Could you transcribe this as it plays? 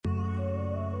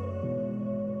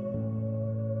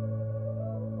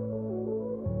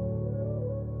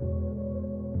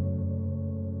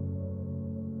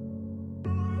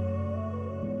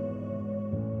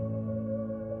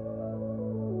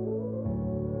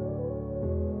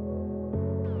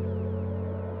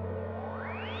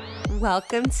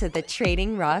Welcome to the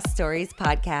Trading Raw Stories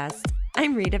podcast.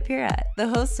 I'm Rita Pira, the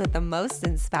host with the most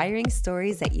inspiring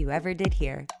stories that you ever did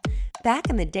hear. Back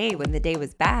in the day when the day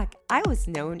was back, I was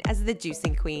known as the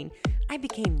juicing queen. I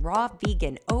became raw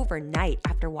vegan overnight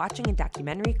after watching a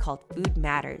documentary called Food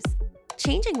Matters.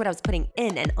 Changing what I was putting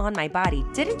in and on my body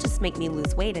didn't just make me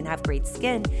lose weight and have great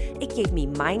skin, it gave me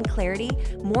mind clarity,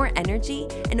 more energy,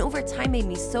 and over time made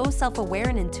me so self-aware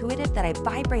and intuitive that I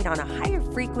vibrate on a higher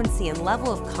frequency and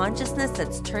level of consciousness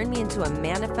that's turned me into a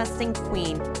manifesting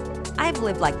queen. I've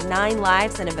lived like 9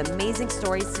 lives and have amazing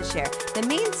stories to share that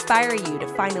may inspire you to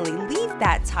finally leave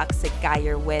that toxic guy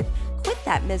you're with, quit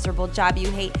that miserable job you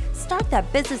hate, start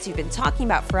that business you've been talking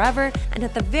about forever, and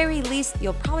at the very least,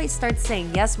 you'll probably start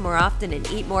saying yes more often and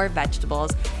eat more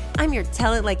vegetables. I'm your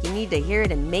tell it like you need to hear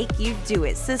it and make you do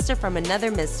it, sister from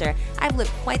another mister. I've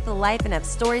lived quite the life and have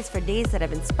stories for days that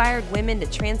have inspired women to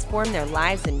transform their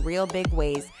lives in real big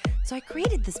ways. So I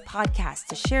created this podcast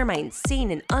to share my insane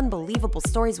and unbelievable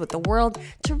stories with the world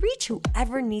to reach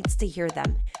whoever needs to hear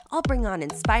them. I'll bring on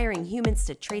inspiring humans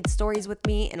to trade stories with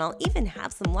me, and I'll even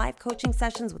have some live coaching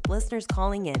sessions with listeners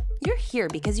calling in. You're here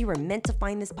because you were meant to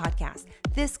find this podcast,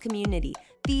 this community,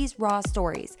 these raw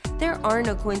stories. There are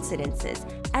no coincidences.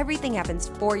 Everything happens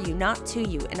for you, not to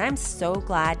you, and I'm so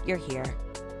glad you're here.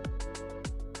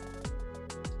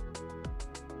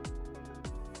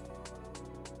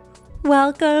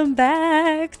 Welcome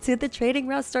back to the Trading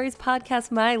Raw Stories podcast,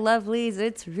 my lovelies.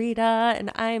 It's Rita,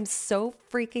 and I am so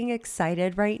freaking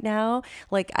excited right now.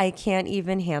 Like, I can't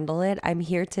even handle it. I'm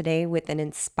here today with an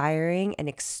inspiring and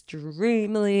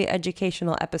extremely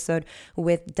educational episode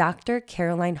with Dr.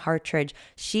 Caroline Hartridge.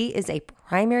 She is a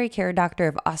primary care doctor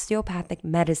of osteopathic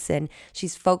medicine.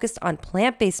 She's focused on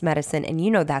plant-based medicine, and you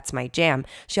know that's my jam.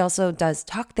 She also does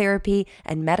talk therapy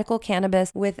and medical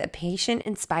cannabis with a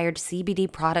patient-inspired CBD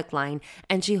product line,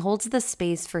 and she holds the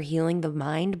space for healing the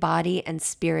mind, body, and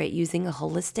spirit using a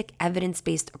holistic,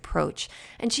 evidence-based approach.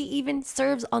 And she even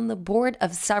serves on the board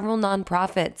of several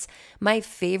nonprofits. My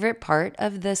favorite part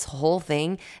of this whole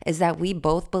thing is that we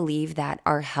both believe that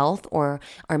our health or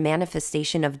our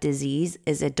manifestation of disease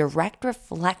is a direct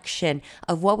reflection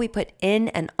of what we put in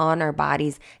and on our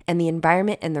bodies and the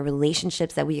environment and the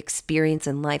relationships that we experience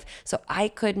in life. So I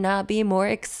could not be more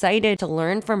excited to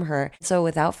learn from her. So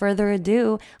without further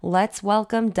ado, let's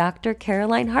welcome Dr.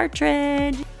 Caroline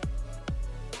Hartridge.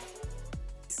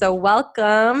 So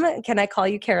welcome. Can I call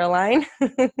you Caroline?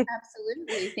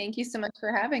 Absolutely. Thank you so much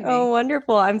for having me. Oh,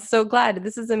 wonderful. I'm so glad.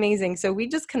 This is amazing. So we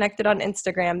just connected on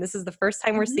Instagram. This is the first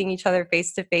time we're seeing each other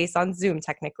face to face on Zoom,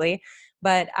 technically.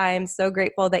 But I'm so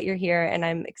grateful that you're here, and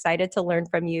I'm excited to learn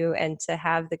from you and to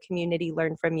have the community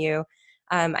learn from you.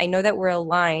 I know that we're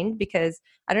aligned because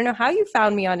I don't know how you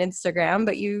found me on Instagram,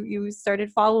 but you started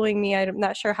following me. I'm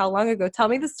not sure how long ago. Tell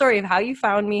me the story of how you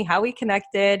found me, how we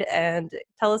connected, and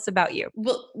tell us about you.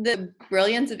 Well, the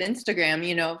brilliance of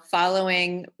Instagram,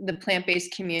 following the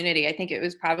plant-based community. I think it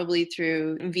was probably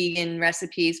through vegan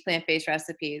recipes, plant-based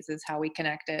recipes is how we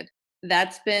connected.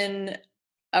 That's been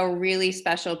a really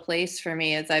special place for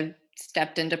me as I've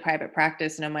stepped into private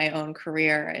practice and in my own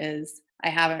career. Is I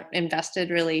haven't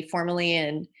invested really formally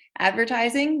in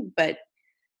advertising, but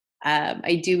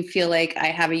I do feel like I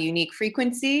have a unique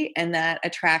frequency and that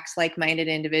attracts like-minded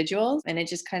individuals, and it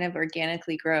just kind of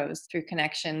organically grows through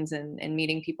connections and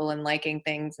meeting people and liking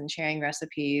things and sharing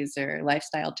recipes or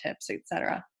lifestyle tips,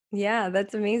 etc. Yeah,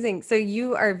 that's amazing. So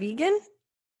you are vegan?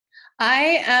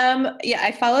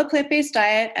 I follow a plant-based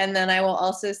diet, and then I will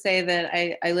also say that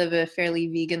I live a fairly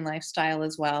vegan lifestyle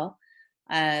as well.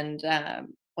 And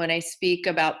when I speak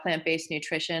about plant-based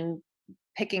nutrition,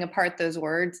 picking apart those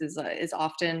words is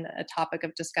often a topic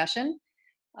of discussion.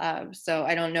 So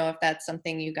I don't know if that's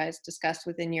something you guys discuss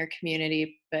within your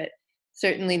community, but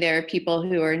certainly there are people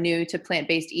who are new to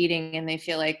plant-based eating and they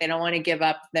feel like they don't want to give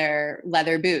up their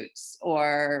leather boots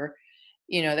or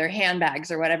their handbags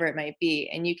or whatever it might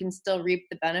be, and you can still reap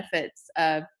the benefits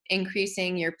of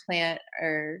increasing your plant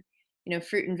or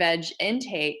fruit and veg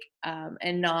intake,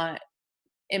 and not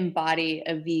embody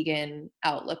a vegan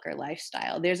outlook or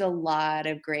lifestyle. There's a lot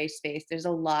of gray space. There's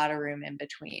a lot of room in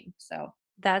between. So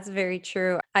That's very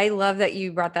true. I love that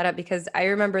you brought that up because I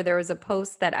remember there was a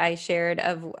post that I shared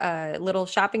of a little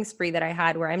shopping spree that I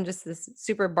had where I'm just this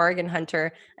super bargain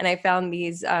hunter, and I found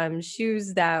these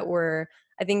shoes that were,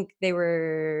 I think they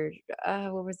were,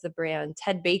 what was the brand?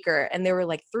 Ted Baker, and they were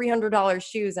like $300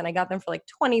 shoes, and I got them for like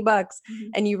 $20.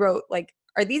 And you wrote like,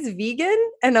 "Are these vegan?"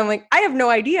 And I'm like, I have no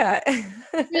idea.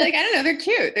 you're like, I don't know, they're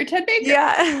cute. They're Ted Baker.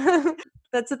 Yeah.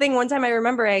 That's the thing. One time I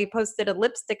remember I posted a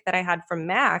lipstick that I had from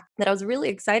MAC that I was really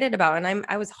excited about. And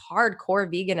I was hardcore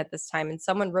vegan at this time. And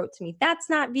someone wrote to me, "That's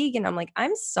not vegan." I'm like,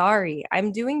 "I'm sorry.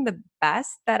 I'm doing the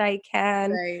best that I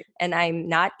can. Right. And I'm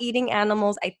not eating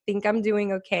animals. I think I'm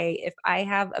doing okay. If I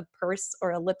have a purse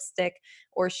or a lipstick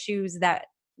or shoes that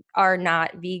are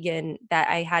not vegan that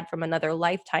I had from another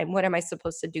lifetime, what am I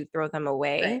supposed to do? Throw them Right.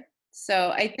 away?"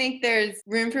 So I think there's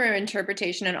room for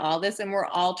interpretation in all this, and we're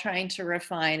all trying to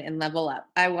refine and level up.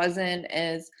 I wasn't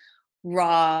as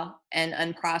raw and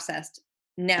unprocessed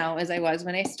now as I was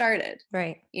when I started.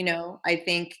 Right. I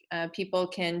think people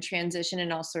can transition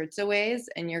in all sorts of ways,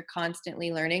 and you're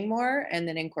constantly learning more and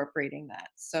then incorporating that.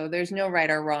 So there's no right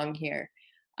or wrong here.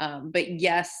 But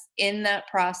yes, in that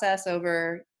process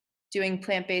over doing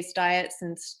plant based diet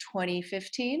since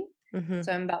 2015, Mm-hmm.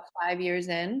 so I'm about 5 years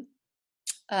in,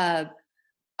 uh,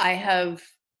 I have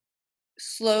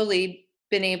slowly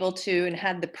been able to and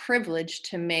had the privilege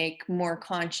to make more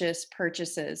conscious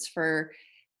purchases for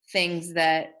things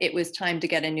that it was time to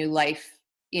get a new life.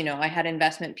 I had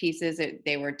investment pieces,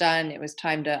 they were done. It was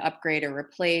time to upgrade or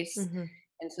replace. Mm-hmm.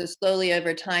 And so slowly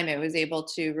over time, I was able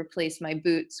to replace my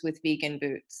boots with vegan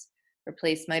boots,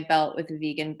 replace my belt with a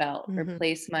vegan belt, Mm-hmm.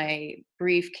 replace my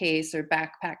briefcase or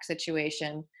backpack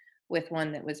situation with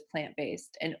one that was plant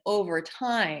based. And over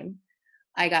time,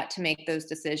 I got to make those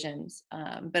decisions.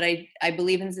 But I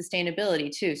believe in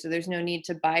sustainability too. So there's no need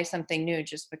to buy something new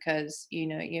just because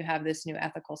you have this new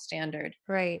ethical standard.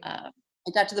 Right.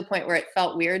 It got to the point where it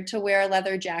felt weird to wear a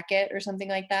leather jacket or something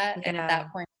like that. And at Yeah.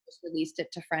 that point, I just released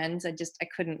it to friends. I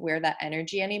couldn't wear that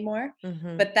energy anymore.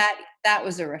 Mm-hmm. But that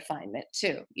was a refinement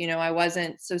too. I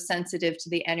wasn't so sensitive to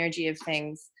the energy of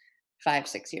things 5,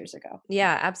 6 years ago.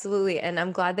 Yeah, absolutely. And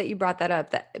I'm glad that you brought that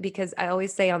up because I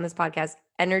always say on this podcast,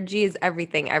 energy is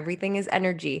everything. Everything is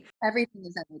energy. Everything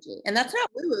is energy, and that's not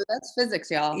woo woo. That's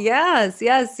physics, y'all. Yes,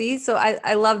 yes. See, so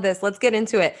I love this. Let's get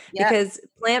into it Yeah. because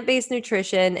plant-based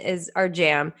nutrition is our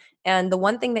jam. And the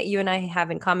one thing that you and I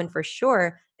have in common for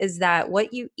sure is that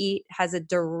what you eat has a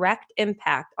direct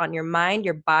impact on your mind,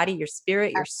 your body, your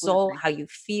spirit, your soul, Absolutely. how you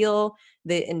feel,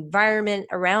 the environment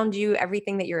around you,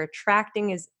 everything that you're attracting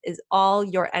is all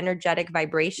your energetic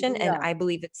vibration. And Yeah. I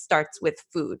believe it starts with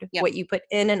food. Yep. What you put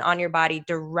in and on your body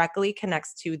directly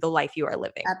connects to the life you are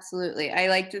living. Absolutely. I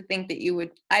like to think that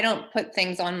I don't put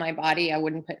things on my body I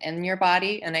wouldn't put in your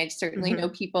body. And I certainly know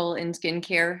Mhm. people in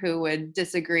skincare who would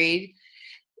disagree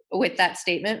with that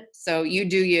statement. So you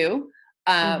do you.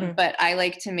 Mhm. But I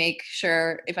like to make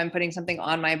sure if I'm putting something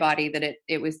on my body that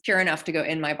it was pure enough to go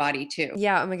in my body too.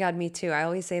 Yeah, oh my God, me too. I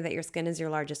always say that your skin is your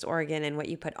largest organ and what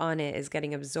you put on it is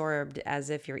getting absorbed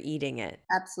as if you're eating it.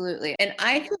 Absolutely. And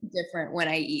I feel different when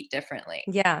I eat differently.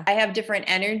 Yeah, I have different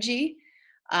energy.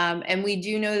 And we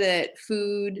do know that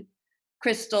food,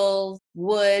 crystals,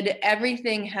 wood,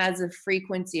 everything has a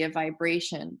frequency of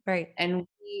vibration. right. And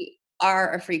we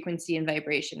are a frequency and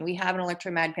vibration. We have an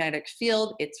electromagnetic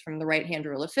field. It's from the right hand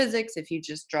rule of physics. If you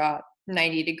just draw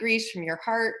 90 degrees from your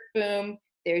heart, boom,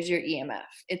 there's your EMF.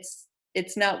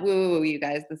 It's not woo woo, you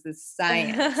guys. This is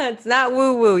science. It's not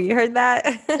woo woo. You heard that?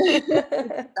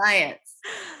 Science.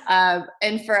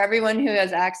 And for everyone who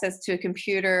has access to a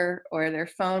computer or their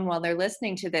phone while they're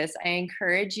listening to this, I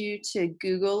encourage you to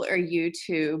Google or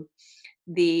YouTube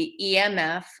the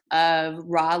EMF of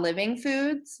raw living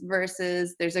foods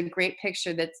versus there's a great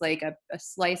picture that's like a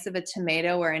slice of a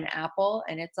tomato or an apple,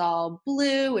 and it's all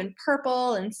blue and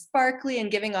purple and sparkly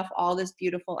and giving off all this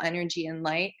beautiful energy and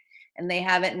light. And they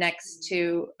have it next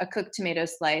to a cooked tomato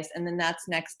slice, and then that's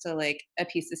next to like a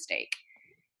piece of steak.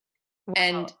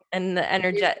 And And the there's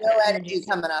energy, no energy energies.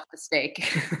 coming off the steak.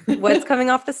 What's coming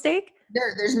off the steak?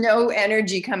 There's no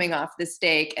energy coming off the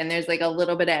steak, and there's like a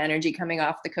little bit of energy coming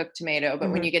off the cooked tomato.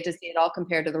 But when Mhm. you get to see it all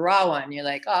compared to the raw one, you're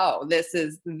like, oh, this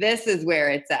is where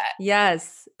it's at.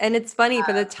 Yes. And it's funny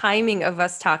for the timing of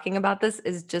us talking about this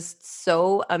is just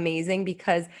so amazing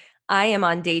because I am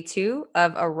on day 2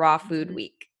 of a raw food Mhm.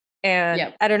 week. And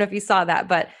Yep. I don't know if you saw that,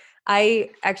 but I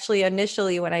actually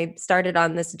initially, when I started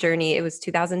on this journey, it was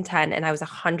 2010 and I was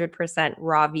 100%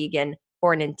 raw vegan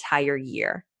for an entire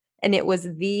year. And it was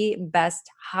the best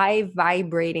high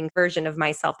vibrating version of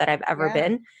myself that I've ever Yeah.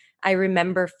 been. I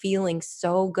remember feeling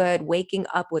so good, waking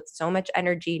up with so much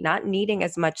energy, not needing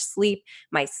as much sleep.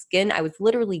 My skin, I was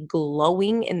literally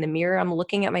glowing in the mirror. I'm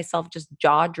looking at myself just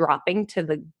jaw dropping to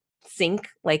the sink.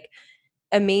 Like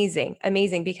amazing,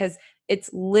 amazing because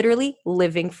it's literally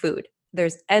living food.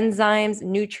 There's enzymes,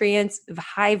 nutrients,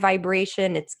 high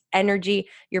vibration, it's energy.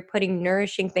 You're putting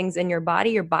nourishing things in your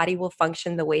body will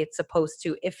function the way it's supposed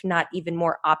to, if not even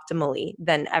more optimally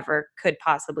than ever could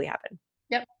possibly happen.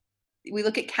 Yep. We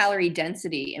look at calorie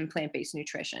density in plant-based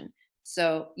nutrition.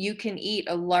 So you can eat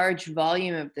a large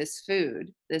volume of this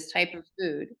food, this type of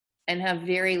food, and have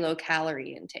very low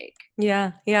calorie intake.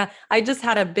 Yeah, yeah. I just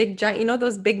had a big giant, you know,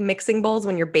 those big mixing bowls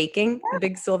when you're baking, the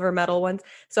big silver metal ones.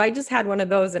 So I just had one of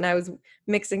those and I was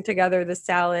mixing together the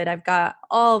salad. I've got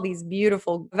all these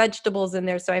beautiful vegetables in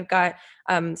there. So I've got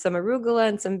some arugula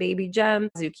and some baby gem,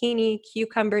 zucchini,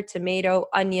 cucumber, tomato,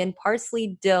 onion,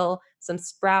 parsley, dill, some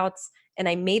sprouts, and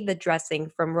I made the dressing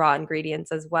from raw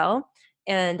ingredients as well.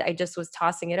 And I just was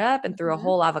tossing it up and threw a Mhm.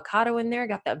 whole avocado in there,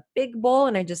 got that big bowl,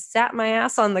 and I just sat my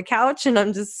ass on the couch and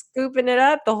I'm just scooping it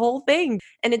up, the whole thing.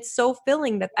 And it's so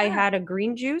filling that I Yeah. had a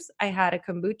green juice, I had a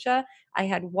kombucha, I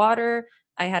had water,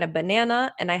 I had a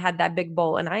banana, and I had that big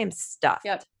bowl, and I am Yep. stuffed.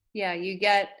 Yeah, you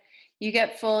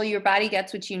get full, your body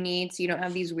gets what you need so you don't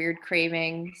have these weird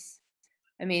cravings.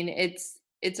 I mean, it's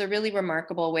a really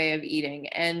remarkable way of eating.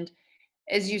 And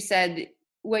as you said,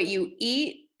 what you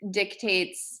eat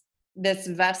dictates this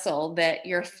vessel that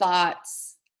your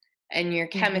thoughts and your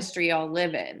Mhm. chemistry all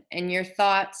live in. And your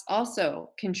thoughts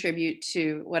also contribute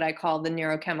to what I call the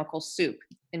neurochemical soup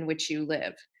in which you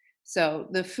live. So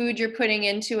the food you're putting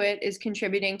into it is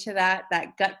contributing to that.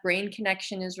 That gut brain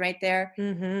connection is right there.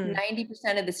 Mhm.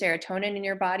 90% of the serotonin in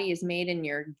your body is made in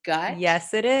your gut.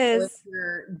 Yes, it So if is.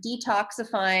 you're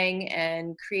detoxifying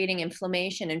and creating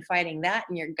inflammation and fighting that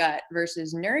in your gut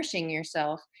versus nourishing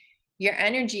yourself, your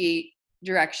energy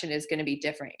direction is going to be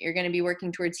different. You're going to be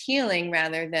working towards healing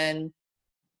rather than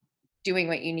doing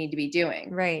what you need to be doing.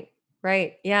 Right.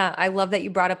 Right. Yeah, I love that you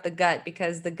brought up the gut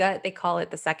because the gut, they call it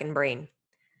the second brain.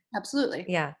 Absolutely.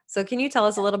 Yeah. So can you tell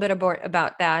us a little bit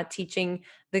about that, teaching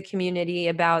the community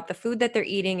about the food that they're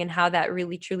eating and how that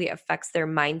really truly affects their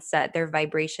mindset, their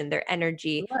vibration, their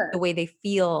energy, the Sure. way they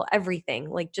feel, everything.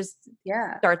 Like just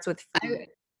Yeah. starts with food.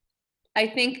 I I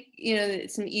think,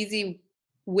 some easy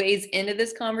ways into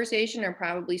this conversation are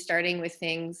probably starting with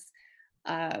things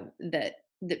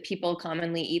that people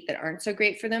commonly eat that aren't so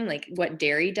great for them, like what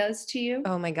dairy does to you.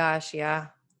 Oh my gosh, yeah.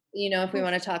 If we Oof.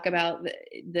 want to talk about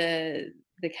the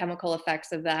chemical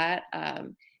effects of that,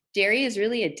 dairy is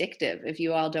really addictive. If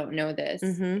you all don't know this,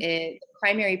 Mhm. the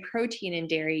primary protein in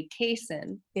dairy,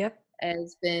 casein, Yep.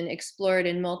 has been explored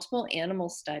in multiple animal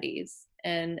studies.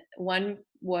 And one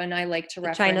I like to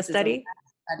The China reference is a rat study?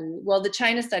 study. Well, the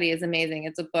China study is amazing.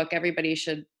 It's a book everybody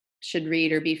should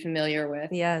read or be familiar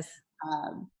with. Yes.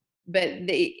 Um, but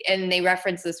they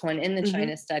reference this one in the Mhm.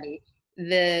 China study.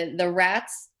 The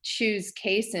rats choose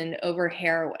casein over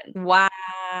heroin.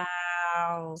 Wow.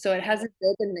 So it has a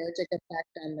dopaminergic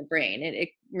effect on the brain. It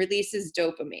releases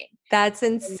dopamine. That's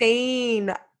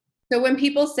insane. So when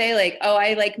people say like, "Oh,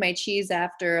 I like my cheese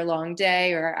after a long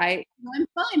day," or I'm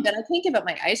fine, but I can't give up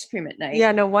my ice cream at night."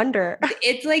 Yeah, no wonder.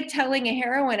 It's like telling a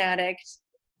heroin addict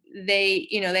they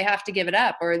have to give it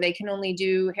up or they can only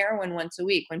do heroin once a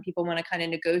week when people want to kind of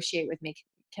negotiate with me.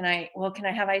 Can I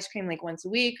have ice cream like once a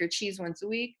week or cheese once a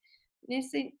week? And they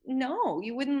say, "No,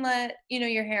 you wouldn't let,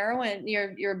 your heroin,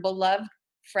 your beloved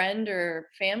friend or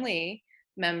family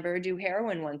member do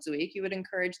heroin once a week. You would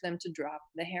encourage them to drop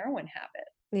the heroin habit."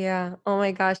 Yeah. Oh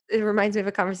my gosh. It reminds me of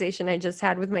a conversation I just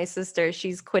had with my sister.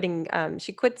 She's quitting,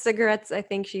 she quit cigarettes. I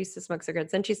think she used to smoke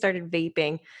cigarettes. Then she started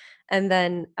vaping. And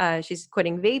then she's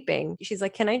quitting vaping. She's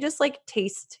like, can I just like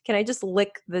taste, can I just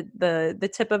lick the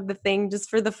tip of the thing just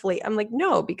for the flavor? I'm like,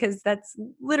 no, because that's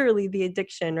literally the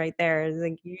addiction right there. It's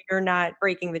like you're not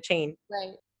breaking the chain.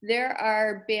 Right. There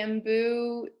are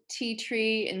bamboo, tea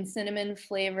tree, and cinnamon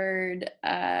flavored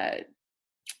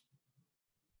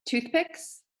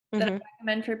toothpicks that I Hmm.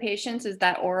 recommend for patients is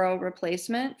that oral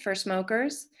replacement for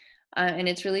smokers. And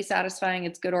it's really satisfying.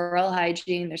 It's good oral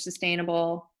hygiene. They're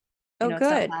sustainable. Oh, It's not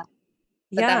good. plastic,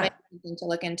 but that Yeah. might be something to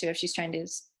look into if she's trying to, quit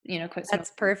smoking.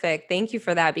 That's perfect. Thank you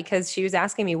for that because she was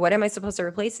asking me, what am I supposed to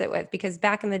replace it with? Because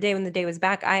back in the day when the day was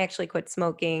back, I actually quit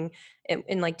smoking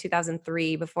in like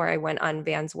 2003 before I went on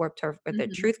Vans Warped Tour for the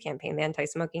Mhm. Truth campaign, the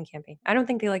anti-smoking campaign. I don't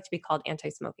think they like to be called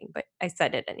anti-smoking, but I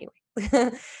said it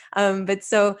anyway. But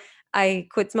so I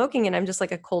quit smoking and I'm just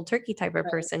like a cold turkey type of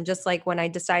Right. person. Just like when I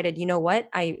decided, you know what,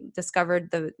 I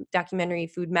discovered the documentary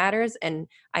Food Matters and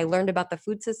I learned about the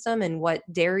food system and what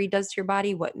dairy does to your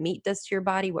body, what meat does to your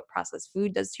body, what processed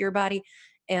food does to your body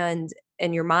and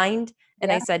your mind. And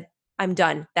I Yeah. said, I'm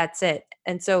done. That's it.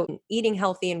 And so eating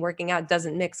healthy and working out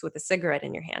doesn't mix with a cigarette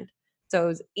in your hand. So it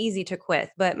was easy to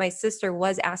quit. But my sister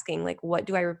was asking, like, what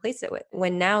do I replace it with?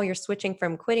 When now you're switching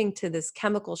from quitting to this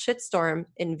chemical shitstorm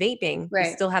in vaping, you Right.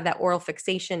 still have that oral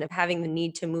fixation of having the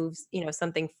need to move,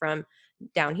 something from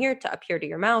down here to up here to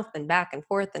your mouth and back and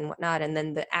forth and whatnot. And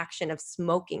then the action of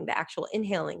smoking, the actual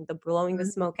inhaling, the blowing the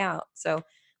Mhm. smoke out. So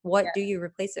what Yeah. do you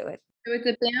replace it with? So it's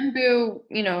a bamboo,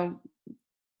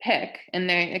 pick, and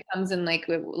there it comes in like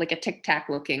a Tic Tac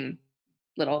looking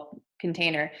little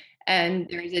container. And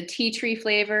there's a tea tree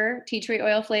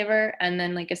oil flavor, and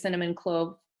then like a cinnamon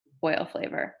clove oil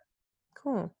flavor.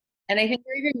 Cool. And I think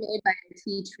they're even made by a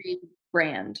tea tree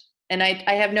brand. And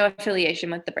I have no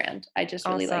affiliation with the brand. I just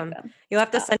really like Awesome. them. You'll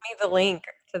have to send me the link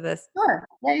to this. Sure.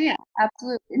 Yeah, yeah,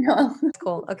 absolutely. No.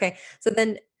 Cool. Okay. So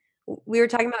then we were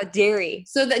talking about dairy.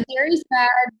 So the dairy's bad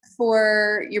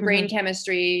for your brain Mhm.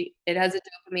 chemistry. It has a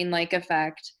dopamine-like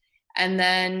effect. And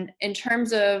then in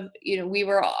terms of,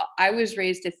 I was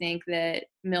raised to think that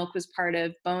milk was part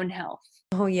of bone health.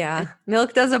 Oh yeah.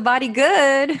 Milk does a body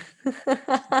good.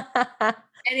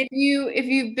 And if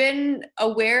you've been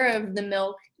aware of the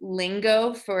milk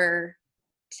lingo for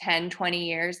 10, 20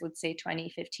 years, let's say 20,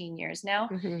 15 years now,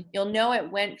 Mhm. you'll know it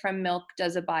went from milk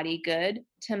does a body good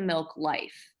to milk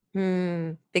life.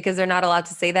 Because they're not allowed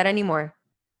to say that anymore.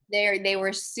 They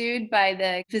were sued by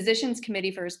the Physicians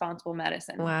Committee for Responsible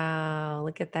Medicine. Wow,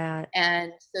 look at that.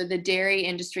 And so the dairy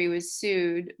industry was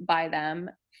sued by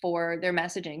them for their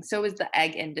messaging. So was the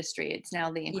egg industry. It's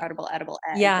now the incredible edible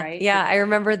egg, Yeah, right? yeah. I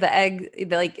remember the egg,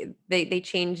 they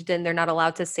changed and they're not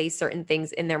allowed to say certain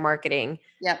things in their marketing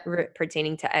Yep.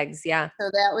 pertaining to eggs. Yeah. So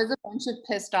that was a bunch of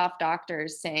pissed off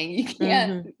doctors saying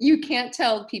Mhm. you can't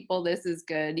tell people this is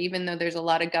good, even though there's a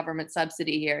lot of government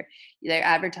subsidy here. Their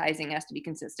advertising has to be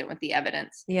consistent with the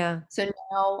evidence. Yeah. So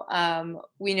now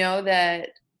we know that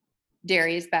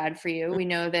dairy is bad for you. Mm. We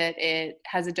know that it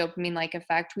has a dopamine-like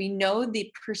effect. We know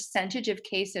the percentage of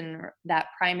casein, that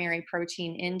primary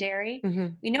protein in dairy.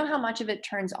 Mhm. We know how much of it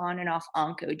turns on and off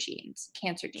oncogenes,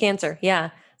 cancer genes. Cancer,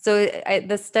 yeah. So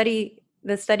the study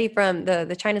from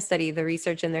the China study, the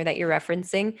research in there that you're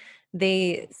referencing,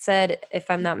 they said, if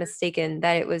I'm not mistaken,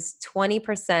 that it was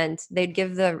 20%. They'd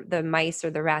give the mice or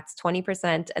the rats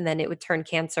 20%, and then it would turn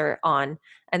cancer on,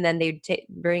 and then they'd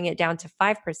bring it down to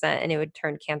 5%, and it would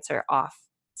turn cancer off.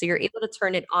 So you're able to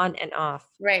turn it on and off.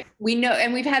 Right. We know,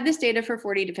 and we've had this data for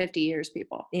 40 to 50 years,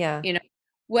 people. Yeah. You know,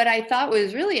 what I thought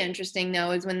was really interesting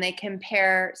though is when they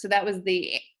compare, so that was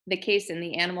the case in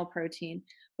the animal protein,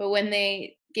 but when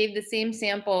they gave the same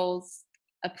samples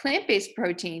a plant-based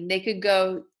protein, they could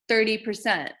go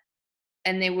 30%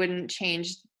 and they wouldn't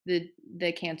change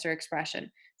the cancer expression.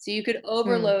 So you could Mm.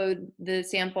 overload the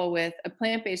sample with a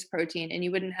plant-based protein and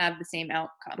you wouldn't have the same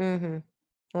outcome. Mhm.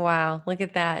 Wow, look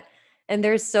at that. And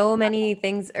there's so many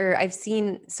things, or I've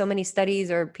seen so many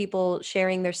studies or people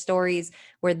sharing their stories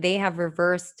where they have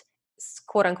reversed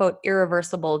quote unquote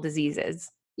irreversible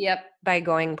diseases Yep. by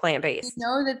going We plant-based.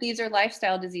 know that these are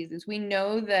lifestyle diseases. We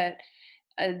know that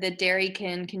the dairy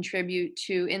can contribute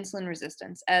to insulin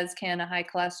resistance, as can a high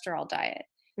cholesterol diet.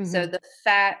 So Mhm. the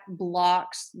fat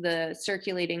blocks the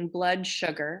circulating blood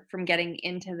sugar from getting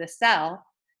into the cell,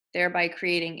 thereby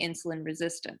creating insulin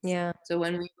resistance. Yeah. So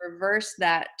when we reverse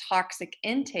that toxic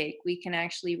intake, we can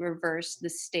actually reverse the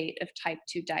state of type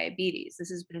 2 diabetes. This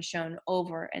has been shown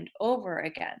over and over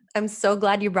again. I'm so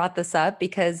glad you brought this up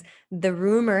because the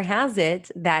rumor has it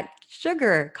that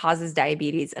sugar causes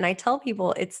diabetes. And I tell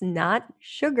people it's not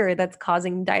sugar that's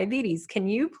causing diabetes. Can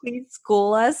you please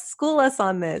school us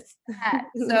on this?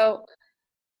 So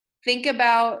think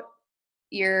about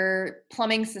your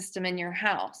plumbing system in your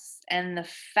house, and the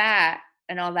fat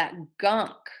and all that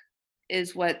gunk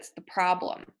is what's the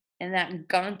problem. And that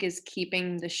gunk is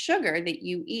keeping the sugar that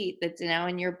you eat that's now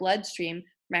in your bloodstream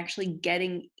from actually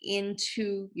getting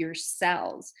into your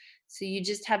cells. So you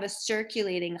just have a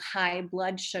circulating high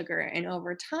blood sugar, and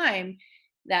over time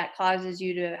that causes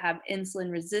you to have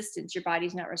insulin resistance. Your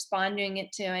body's not responding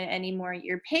it to it anymore.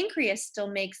 Your pancreas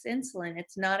still makes insulin.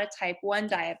 It's not a type 1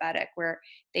 diabetic where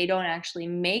they don't actually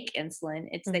make insulin.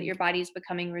 It's that Mhm. your body's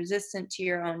becoming resistant to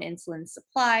your own insulin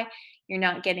supply. You're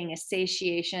not getting a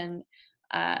satiation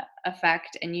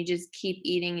effect, and you just keep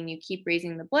eating and you keep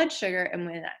raising the blood sugar. And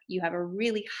when you have a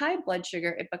really high blood sugar,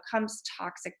 it becomes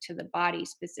toxic to the body,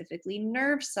 specifically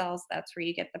nerve cells. That's where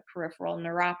you get the peripheral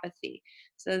neuropathy.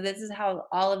 So this is how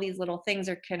all of these little things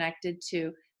are connected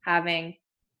to having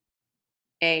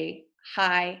a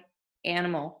high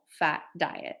animal fat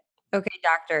diet. Okay,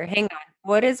 doctor, hang on.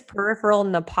 What is peripheral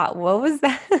nepo what was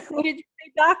that? What did you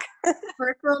say, doc?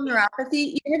 Peripheral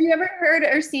neuropathy. Have you ever heard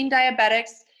or seen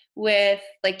diabetics with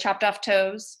like chopped off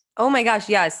toes? Oh my gosh,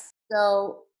 yes.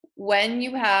 So when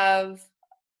you have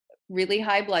really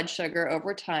high blood sugar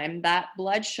over time, that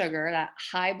blood sugar, that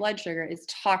high blood sugar is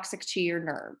toxic to your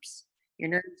nerves. Your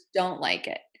nerves don't like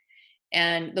it.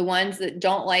 And the ones that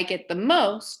don't like it the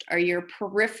most are your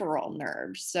peripheral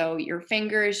nerves. So your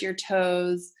fingers, your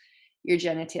toes, your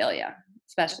genitalia,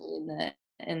 especially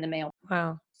in the male.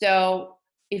 Wow. So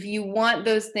if you want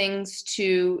those things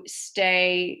to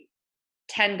stay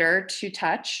tender to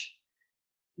touch,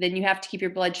 then you have to keep your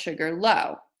blood sugar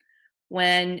low.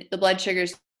 When the blood sugar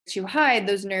is too high,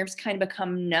 those nerves kind of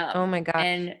become Oh numb. my gosh.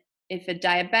 And if a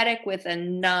diabetic with a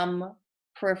numb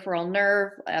peripheral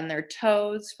nerve on their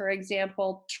toes, for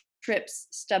example, trips,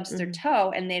 stubs their Mhm.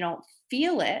 toe, and they don't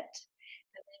feel it,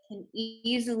 they can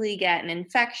easily get an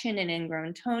infection, an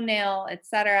ingrown toenail,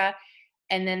 etc.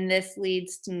 And then this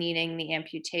leads to needing the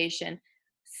amputation.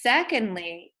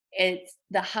 Secondly, it's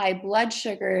the high blood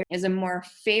sugar is a more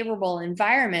favorable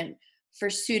environment for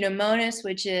Pseudomonas,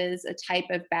 which is a type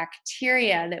of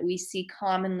bacteria that we see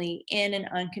commonly in an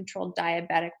uncontrolled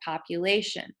diabetic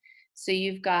population. So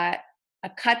you've got a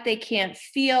cut they can't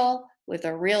feel with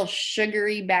a real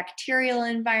sugary bacterial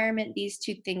environment. These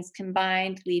two things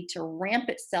combined lead to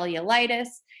rampant cellulitis,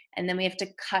 and then we have to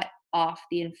cut off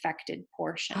the infected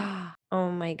portion.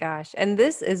 Oh my gosh. And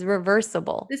this is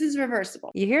reversible. This is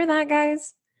reversible. You hear that,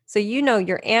 guys? So you know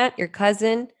your aunt, your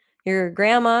cousin, your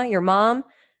grandma, your mom,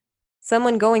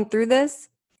 someone going through this,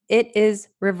 it is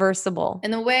reversible.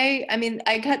 And the way, I mean,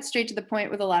 I cut straight to the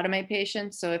point with a lot of my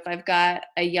patients. So if I've got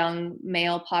a young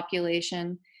male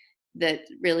population that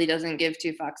really doesn't give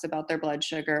two fucks about their blood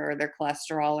sugar or their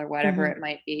cholesterol or whatever Mhm. it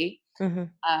might be, Mhm.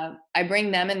 I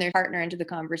bring them and their partner into the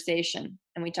conversation.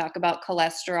 And we talk about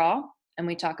cholesterol and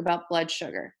we talk about blood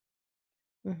sugar.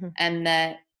 Mhm. And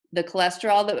that the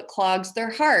cholesterol that clogs their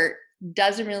heart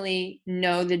doesn't really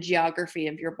know the geography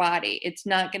of your body. It's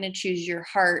not going to choose your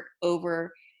heart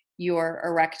over your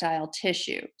erectile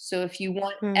tissue. So if you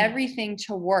want Mm. everything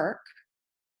to work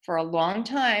for a long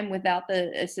time without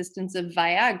the assistance of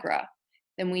Viagra,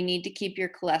 then we need to keep your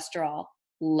cholesterol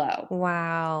low,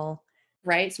 Wow.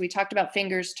 right? So we talked about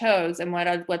fingers, toes, and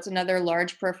what's another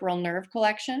large peripheral nerve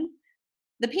collection?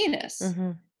 The penis.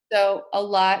 Mhm. So a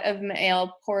lot of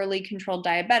male poorly controlled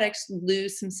diabetics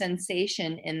lose some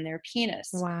sensation in their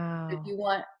penis. If Wow. you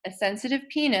want a sensitive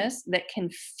penis that can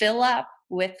fill up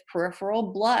with peripheral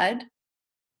blood,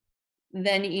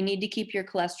 then you need to keep your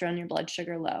cholesterol and your blood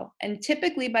sugar low. And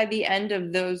typically by the end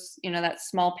of those, that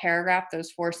small paragraph, those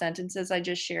 4 sentences I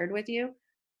just shared with you,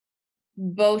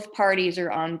 both parties are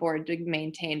on board to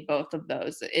maintain both of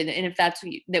those. And if that's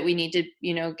that we need to,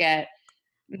 get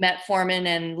metformin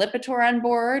and Lipitor on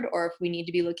board, or if we need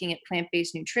to be looking at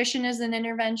plant-based nutrition as an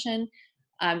intervention,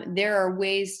 there are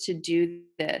ways to do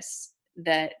this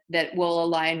that will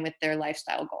align with their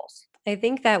lifestyle goals. I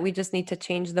think that we just need to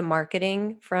change the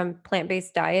marketing from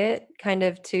plant-based diet kind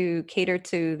of to cater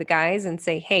to the guys and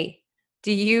say, "Hey,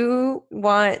 do you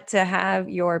want to have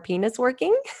your penis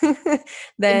working?" And do you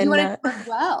Then want it to work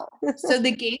well? So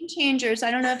the Game Changers,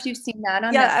 I don't know if you've seen that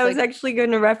on yeah, I Netflix. was actually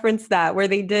gonna reference that where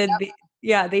they did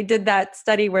they did that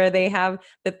study where they have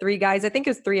the 3 guys, I think it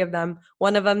was 3 of them.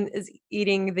 One of them is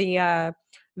eating the,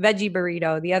 veggie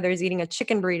burrito, the other is eating a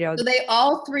chicken burrito. So they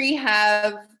all three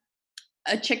have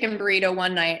a chicken burrito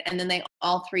one night, and then they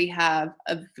all three have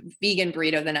a vegan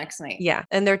burrito the next night. Yeah,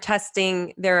 and they're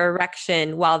testing their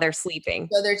erection while they're sleeping.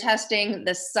 So they're testing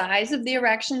the size of the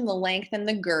erection, the length, and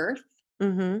the girth,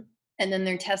 Mhm. and then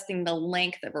they're testing the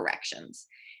length of erections.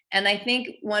 And I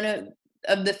think one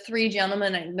of the three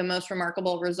gentlemen, the most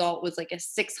remarkable result was like a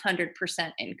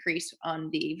 600% increase on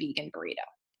the vegan burrito.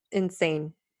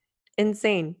 Insane.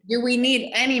 Insane. Do we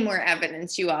need any more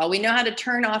evidence, you all? We know how to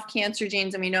turn off cancer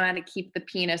genes and we know how to keep the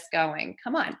penis going.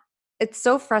 Come on. It's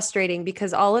so frustrating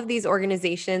because all of these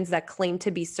organizations that claim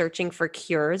to be searching for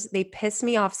cures, they piss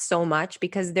me off so much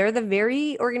because they're the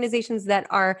very organizations that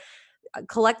are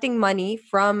collecting money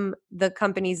from the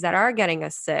companies that are getting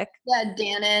us sick. Yeah,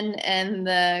 Dannon and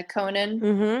the Conan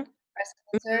Mhm. breast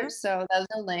cancer. Mhm. So those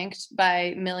are linked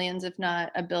by millions, if not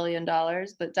 $1 billion,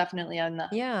 but definitely on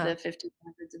Yeah. the 50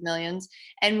 hundreds of millions.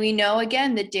 And we know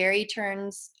again that dairy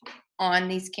turns on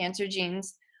these cancer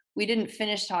genes. We didn't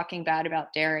finish talking bad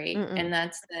about dairy, Mm-mm. and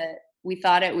that's that we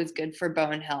thought it was good for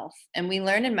bone health. And we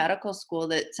learned in medical school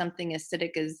that something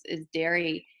acidic as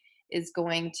dairy is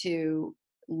going to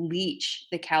leach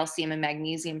the calcium and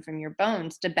magnesium from your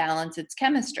bones to balance its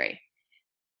chemistry.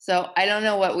 So I don't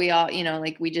know what we all,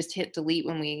 like we just hit delete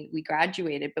when we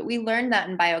graduated, but we learned that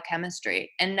in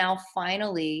biochemistry. And now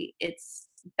finally it's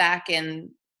back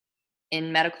in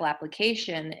medical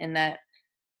application in that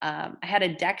I had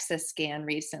a DEXA scan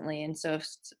recently. And so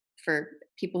for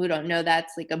people who don't know,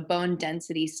 that's like a bone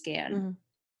density scan. Mhm.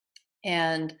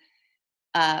 And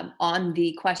on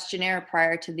the questionnaire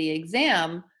prior to the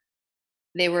exam,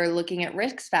 they were looking at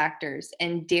risk factors,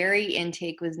 and dairy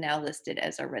intake was now listed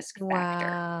as a risk factor.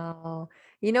 Wow.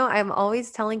 I'm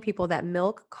always telling people that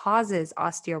milk causes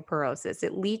osteoporosis.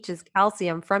 It leaches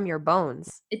calcium from your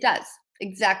bones. It does.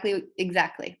 Exactly,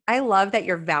 exactly. I love that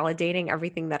you're validating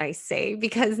everything that I say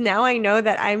because now I know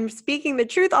that I'm speaking the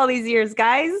truth all these years,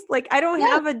 guys. Like I don't Yeah.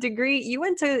 have a degree. You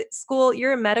went to school,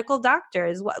 you're a medical doctor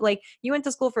is what like you went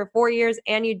to school for 4 years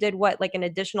and you did what like an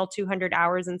additional 200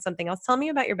 hours and something else. Tell me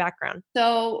about your background.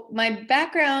 So my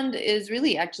background is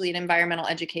really actually in environmental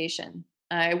education.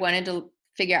 I wanted to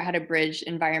figure out how to bridge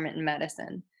environment and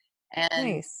medicine. And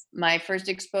Nice. my first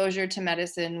exposure to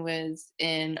medicine was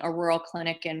in a rural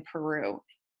clinic in Peru.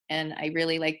 And I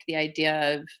really liked the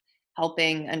idea of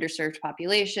helping underserved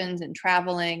populations and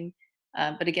traveling.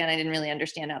 But again, I didn't really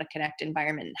understand how to connect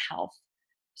environment and health.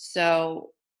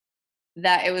 So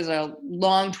that it was a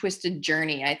long, twisted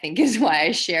journey, I think is why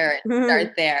I share it,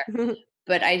 start there.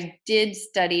 But I did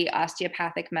study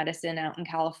osteopathic medicine out in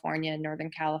California,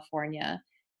 Northern California,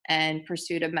 and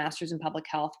pursued a master's in public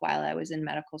health while I was in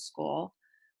medical school.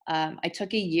 I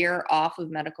took a year off of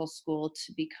medical school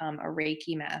to become a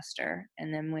Reiki master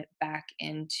and then went back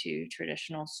into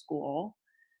traditional school.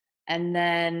 And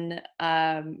then,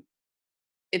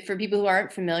 if for people who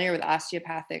aren't familiar with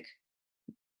osteopathic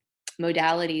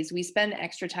modalities, we spend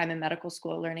extra time in medical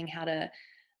school learning how to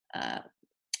uh,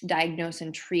 diagnose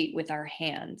and treat with our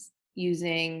hands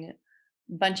using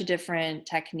a bunch of different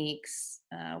techniques.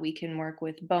 We can work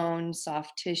with bone,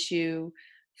 soft tissue,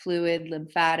 fluid,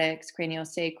 lymphatics,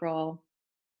 craniosacral,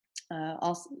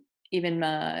 also even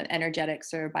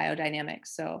energetics or biodynamics.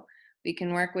 So we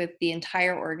can work with the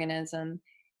entire organism,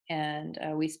 and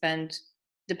we spend,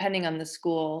 depending on the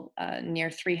school, near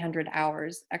 300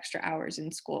 hours, extra hours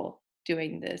in school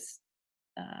doing this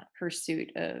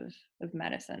pursuit of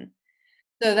medicine.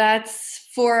 So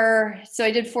so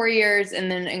I did 4 years and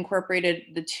then incorporated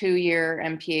the 2 year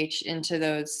MPH into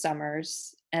those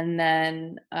summers. And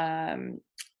then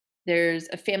there's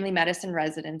a family medicine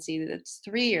residency that's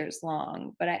 3 years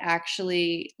long, but I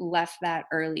actually left that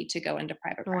early to go into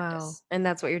private Wow. practice. And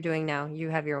that's what you're doing now. You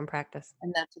have your own practice.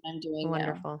 And that's what I'm doing now.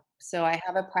 Wonderful. So I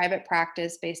have a private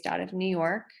practice based out of New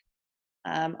York,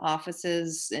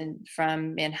 offices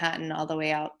from Manhattan all the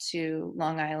way out to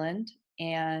Long Island.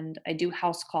 And I do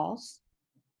house calls.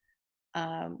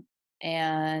 Um,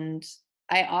 and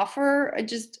I offer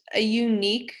just a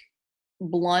unique,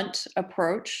 blunt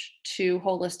approach to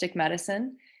holistic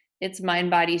medicine. It's mind,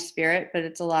 body, spirit, but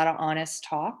it's a lot of honest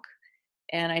talk.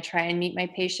 And I try and meet my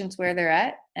patients where they're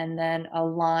at and then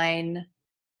align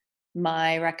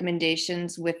my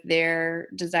recommendations with their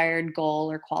desired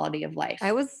goal or quality of I life.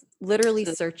 was literally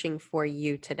So, searching for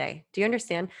you today. Do you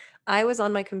understand? I was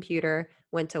on my computer,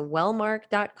 went to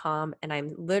wellmark.com, and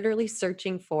I'm literally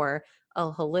searching for a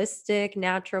holistic,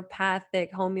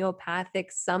 naturopathic,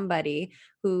 homeopathic somebody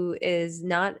who is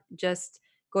not just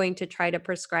going to try to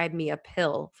prescribe me a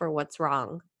pill for what's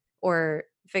wrong or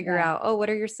figure yeah. out, oh, what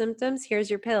are your symptoms? Here's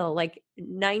your pill. Like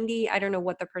 90, I don't know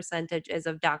what the percentage is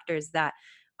of doctors that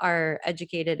are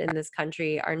educated in this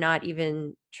country are not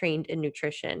even trained in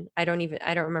nutrition. I don't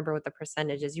remember what the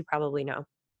percentage is. You probably know.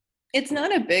 It's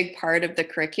not a big part of the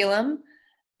curriculum.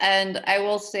 And I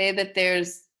will say that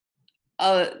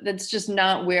that's just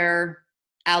not where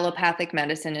allopathic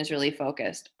medicine is really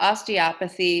focused.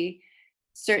 Osteopathy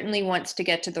certainly wants to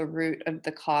get to the root of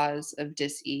the cause of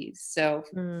disease. So,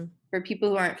 Mm, for people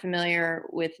who aren't familiar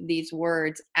with these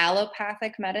words,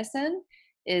 allopathic medicine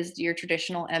is your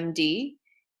traditional MD,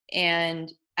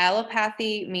 and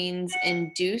allopathy means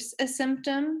induce a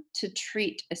symptom to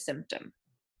treat a symptom,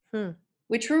 hmm.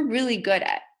 which we're really good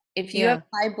at. If you have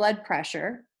Yeah. high blood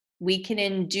pressure, we can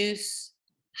induce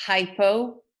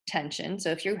hypotension.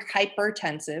 So if you're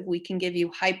hypertensive, we can give you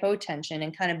hypotension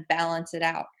and kind of balance it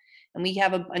out. And we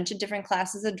have a bunch of different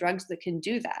classes of drugs that can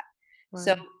do that.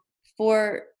 So Wow.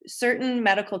 for certain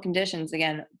medical conditions,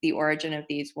 again, the origin of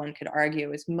these, one could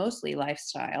argue, is mostly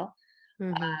lifestyle.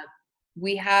 Mhm.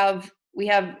 We have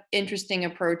interesting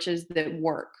approaches that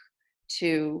work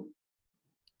to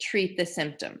treat the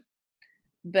symptom.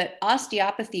 But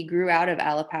osteopathy grew out of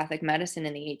allopathic medicine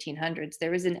in the 1800s.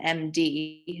 There was an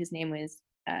MD, his name was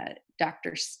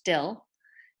Dr. Still,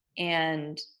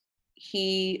 and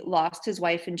he lost his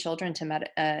wife and children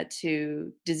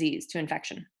to disease, to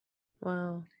infection.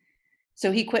 Wow.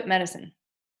 So he quit medicine.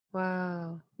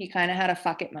 Wow. He kind of had a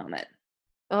fuck it moment.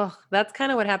 Oh, that's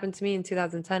kinda what happened to me in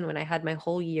 2010 when I had my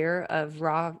whole year of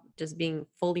raw just being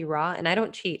fully raw, and I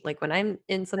don't cheat, like, when I'm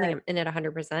in something, Right. I'm in it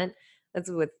 100%. That's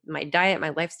with my diet, my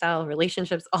lifestyle,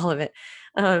 relationships, all of it.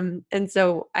 And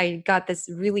so I got this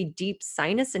really deep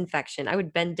sinus infection. I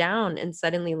would bend down and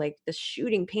suddenly, like, the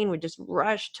shooting pain would just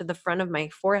rush to the front of my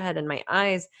forehead and my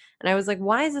eyes, and I was like,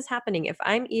 "Why is this happening? If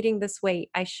I'm eating this way,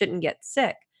 I shouldn't get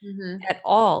sick Hmm. at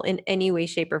all in any way,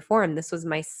 shape, or form." This was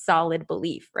my solid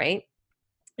belief, right?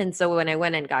 And so when I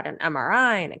went and got an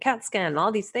MRI and a CAT scan and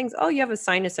all these things, oh, you have a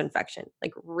sinus infection.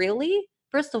 Like, really?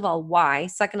 First of all, why?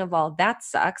 Second of all, that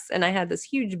sucks. And I had this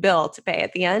huge bill to pay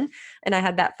at the end. And I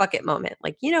had that fuck it moment.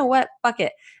 Like, you know what? Fuck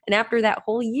it. And after that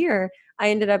whole year,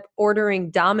 I ended up ordering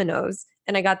Domino's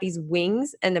and I got these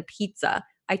wings and a pizza.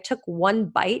 I took one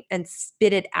bite and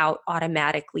spit it out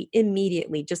automatically,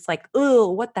 immediately, just like,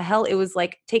 oh, what the hell? It was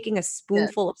like taking a Yeah.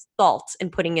 spoonful of salt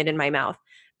and putting it in my mouth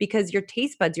because your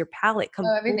taste buds, your palate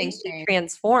Oh, everything's completely changed.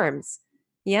 transforms.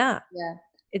 Yeah, Yeah.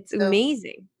 it's So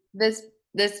amazing.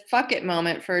 this fuck it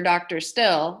moment for Dr.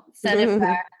 Still sent him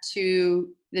back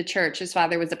to the church. His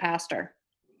father was a pastor.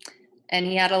 And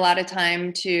he had a lot of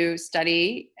time to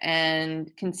study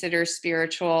and consider the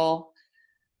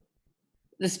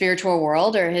spiritual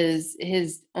world or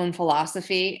his own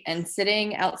philosophy. And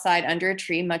sitting outside under a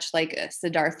tree, much like a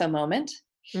Siddhartha moment,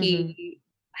 Mhm. he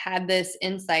had this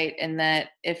insight in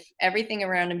that if everything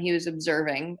around him he was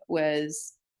observing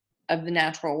was of the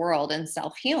natural world and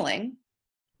self-healing,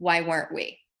 why weren't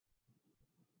we?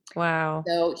 Wow.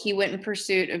 So he went in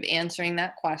pursuit of answering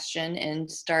that question and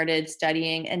started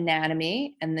studying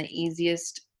anatomy. And the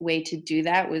easiest way to do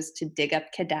that was to dig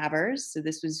up cadavers. So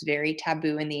this was very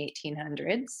taboo in the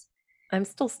 1800s. I'm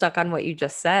still stuck on what you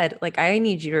just said. Like, I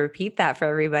need you to repeat that for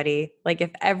everybody. Like,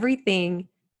 if everything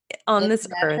on In this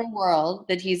the earth, natural world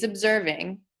that he's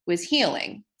observing was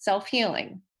healing, self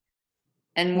healing.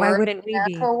 And why we're in wouldn't the we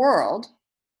be? natural world.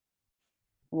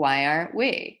 Why aren't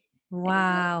we? And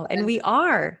Wow. And then we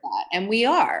are. that. And we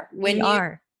are. We When you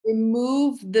are.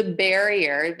 remove the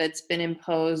barrier that's been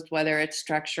imposed, whether it's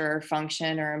structure or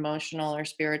function or emotional or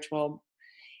spiritual,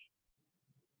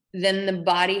 then the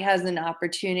body has an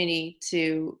opportunity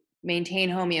to maintain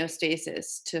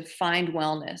homeostasis, to find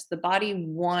wellness. The body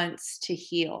wants to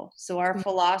heal. So, our Mm.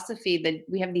 philosophy that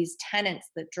we have these tenets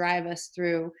that drive us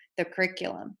through the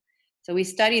curriculum. So, we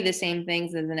study the same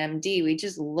things as an MD, we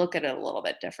just look at it a little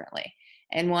bit differently.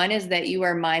 And one is that you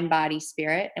are mind, body,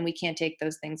 spirit, and we can't take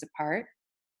those things apart.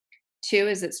 Two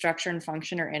is that structure and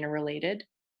function are interrelated.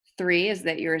 Three is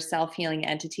that you're a self healing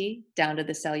entity down to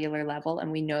the cellular level,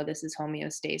 and we know this is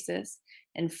homeostasis.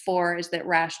 And four is that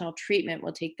rational treatment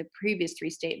will take the previous three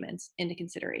statements into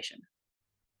consideration.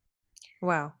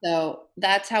 Wow. So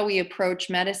that's how we approach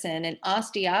medicine and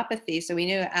osteopathy. So we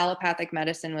knew allopathic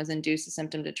medicine was induce a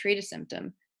symptom to treat a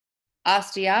symptom.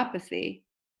 Osteopathy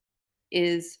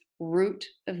is root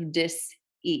of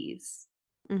dis-ease.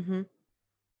 Hmm.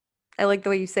 I like the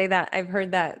way you say that. I've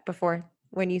heard that before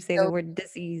when you say the So word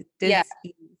disease. yeah,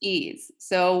 Disease. ease.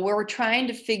 So we're trying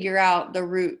to figure out the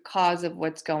root cause of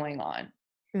what's going on.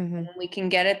 Hmm. And when we can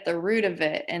get at the root of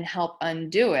it and help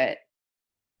undo it,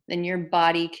 then your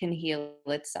body can heal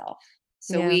itself.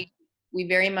 So Yeah. we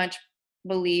very much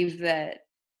believe that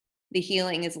the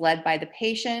healing is led by the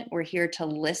patient. We're here to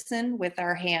listen with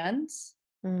our hands,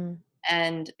 Mm.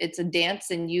 and it's a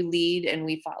dance and you lead and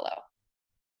we follow.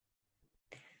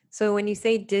 So when you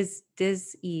say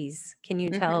dis-ease, can you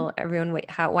Mhm. tell everyone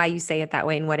why you say it that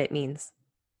way and what it means?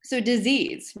 So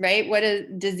disease, right? What a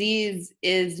disease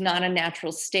is not a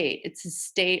natural state. It's a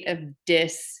state of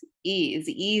dis-ease.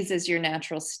 Ease is your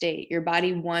natural state. Your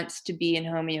body wants to be in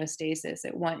homeostasis.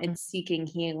 It's seeking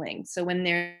healing. So when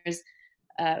there's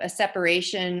a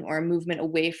separation or a movement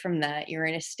away from that, you're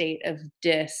in a state of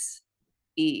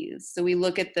dis-ease. So we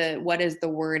look at the what is the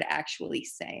word actually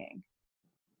saying?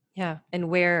 Yeah, and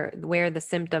where the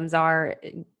symptoms are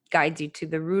guides you to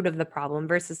the root of the problem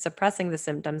versus suppressing the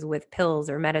symptoms with pills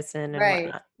or medicine and Right,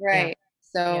 whatnot. Yeah, right.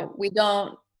 yeah. So we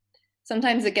don't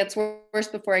sometimes it gets worse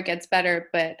before it gets better,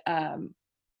 but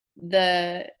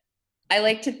the I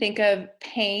like to think of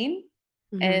pain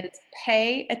Mhm. as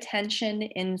pay attention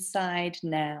inside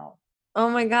now. Oh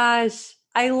my gosh,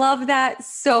 I love that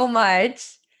so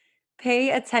much.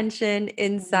 Pay attention Mhm.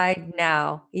 inside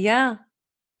now. Yeah,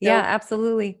 yeah, So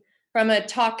absolutely. from a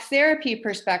talk therapy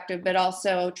perspective, but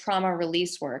also trauma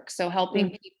release work. So helping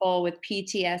Mm, people with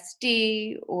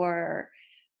PTSD or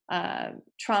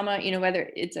trauma,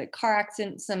 whether it's a car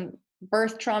accident, some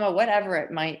birth trauma, whatever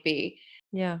it might be.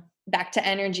 yeah. Back to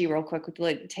energy real quick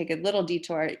take a little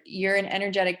detour. You're an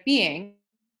energetic being.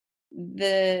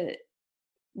 The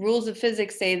rules of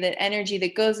physics say that energy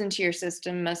that goes into your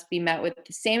system must be met with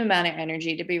the same amount of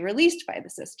energy to be released by the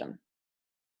system.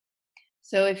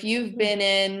 So if you've Mm. been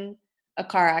in a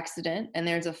car accident and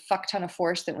there's a fuck ton of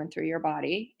force that went through your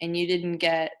body and you didn't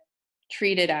get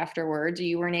treated afterwards,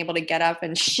 you weren't able to get up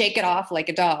and shake it off like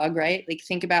a dog, right? Like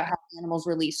think about how animals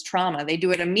release trauma. They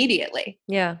do it immediately.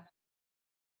 Yeah,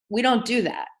 We don't do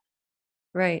that,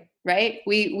 right. right?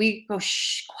 We go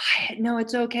shh, quiet. No,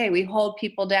 it's okay. We hold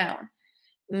people down.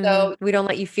 Mhm. So We don't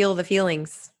let you feel the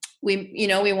feelings.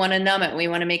 we want to numb it. We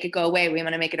want to make it go away. We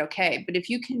want to make it okay. But if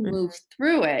you can Mhm. move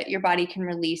through it, your body can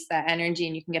release that energy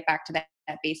and you can get back to that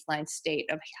baseline state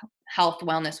of health,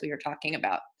 wellness we were talking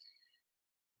about.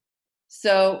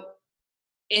 So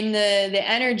in the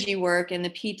energy work and the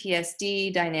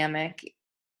PTSD dynamic,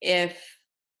 if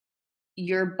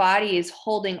your body is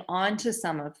holding on to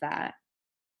some of that,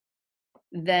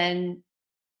 then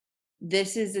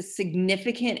this is a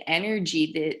significant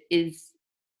energy that is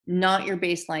not your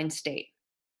baseline state.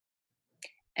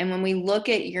 And when we look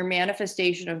at your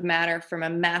manifestation of matter from a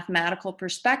mathematical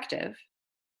perspective,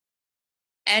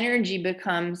 energy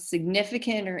becomes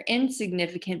significant or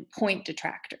insignificant point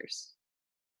detractors.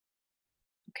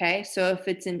 Okay, so if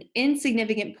it's an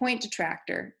insignificant point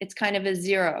detractor, it's kind of a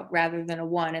zero rather than a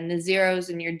one. And the zeros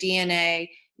in your DNA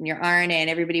and your RNA and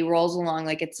everybody rolls along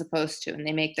like it's supposed to, and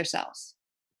they make their cells.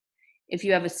 If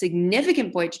you have a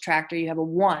significant point detractor, you have a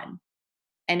one.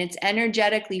 And its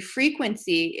energetically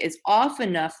frequency is off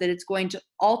enough that it's going to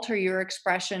alter your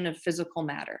expression of physical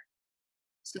matter.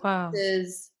 So this Wow.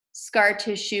 is scar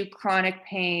tissue, chronic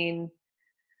pain,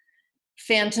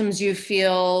 phantoms you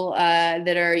feel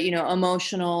that are,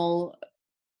 emotional,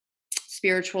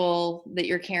 spiritual, that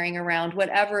you're carrying around,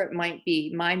 whatever it might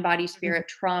be, mind, body, Mhm. spirit,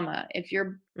 trauma.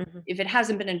 Mhm. If it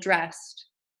hasn't been addressed,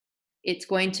 it's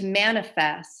going to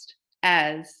manifest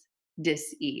as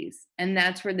dis-ease. And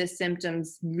that's where the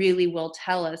symptoms really will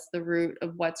tell us the root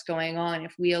of what's going on.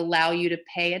 If we allow you to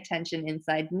pay attention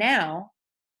inside now,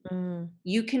 Mm.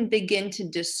 you can begin to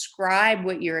describe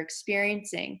what you're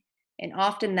experiencing. And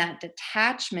often that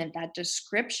detachment, that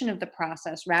description of the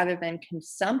process rather than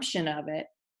consumption of it,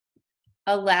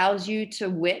 allows you to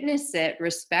witness it,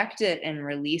 respect it, and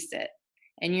release it.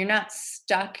 And you're not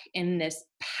stuck in this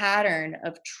pattern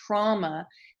of trauma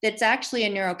that's actually a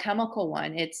neurochemical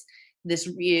one. It's this,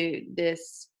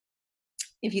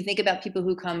 if you think about people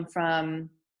who come from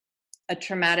a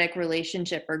traumatic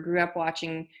relationship or grew up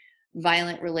watching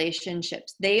violent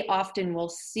relationships, they often will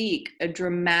seek a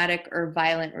dramatic or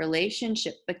violent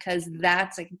relationship because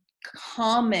that's a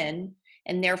common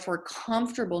and therefore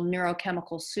comfortable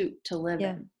neurochemical soup to live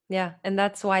Yeah. in. Yeah. And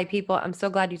that's why I'm so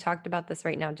glad you talked about this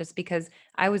right now, just because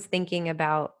I was thinking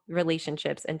about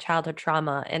relationships and childhood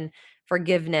trauma and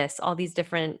forgiveness, all these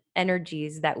different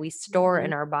energies that we store Mhm.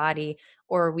 in our body,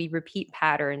 or we repeat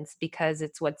patterns because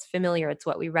it's what's familiar. It's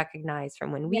what we recognize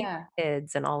from when we Yeah, were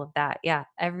kids and all of that. Yeah.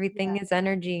 Everything yeah, is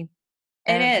energy.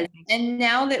 it is. Everything. And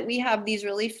now that we have these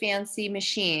really fancy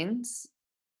machines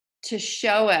to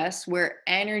show us where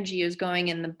energy is going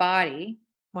in the body,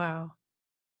 Wow.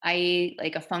 i.e.,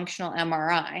 like a functional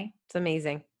MRI, It's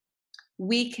amazing.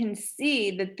 we can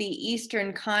see that the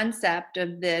Eastern concept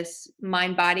of this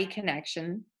mind body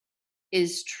connection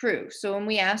is true. So when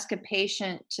we ask a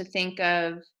patient to think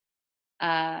of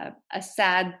a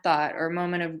sad thought or a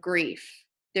moment of grief,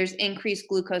 there's increased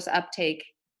glucose uptake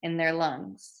in their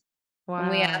lungs. When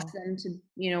we ask Wow. them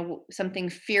to, something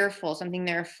fearful, something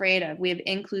they're afraid of, we have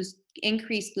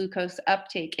increased glucose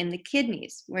uptake in the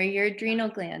kidneys where your adrenal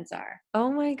glands are.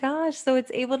 Oh my gosh. So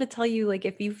it's able to tell you, like,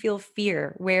 if you feel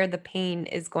fear, where the pain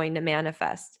is going to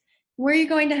manifest. Where you're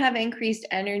going to have increased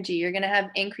energy, you're going to have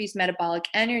increased metabolic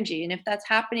energy. And if that's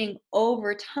happening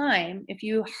over time, if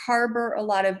you harbor a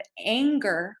lot of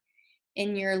anger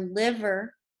in your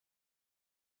liver,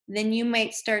 then you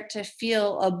might start to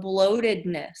feel a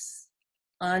bloatedness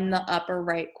on the upper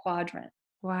right quadrant.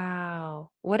 Wow.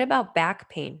 What about back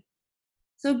pain?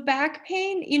 So back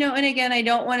pain, and again, I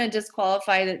don't want to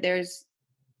disqualify that there's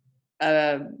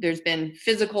been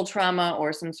physical trauma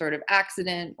or some sort of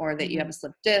accident or that you have Mhm, a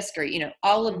slipped disc or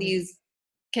all of mhm. these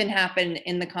can happen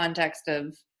in the context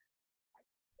of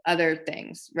other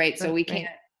things, right? So Right.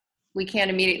 we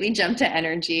can't immediately jump to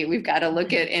energy. We've got to look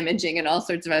Mhm. at imaging and all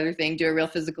sorts of other things, do a real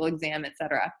physical exam,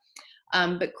 etc.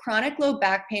 But chronic low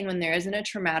back pain, when there isn't a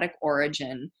traumatic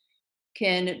origin,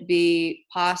 can be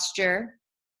posture.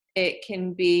 It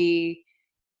can be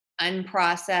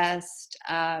unprocessed,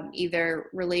 either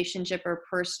relationship or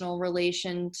personal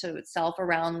relation to itself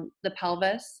around the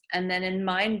pelvis. And then in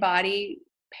mind body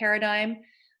paradigm,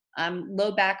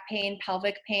 low back pain,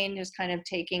 pelvic pain, just kind of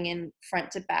taking in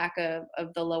front to back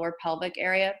of the lower pelvic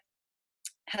area,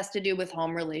 has to do with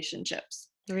home relationships.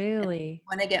 And Really?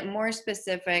 when I get more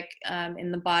specific,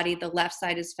 in the body, the left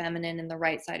side is feminine and the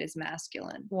right side is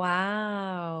masculine.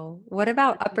 Wow. What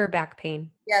about upper back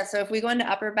pain? Yeah, so if we go into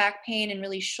upper back pain and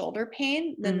really shoulder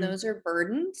pain, then Mhm. those are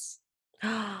burdens.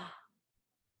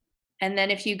 And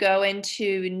then if you go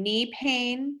into knee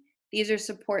pain, these are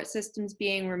support systems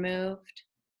being removed,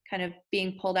 kind of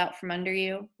being pulled out from under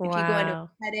you. If you go into Wow.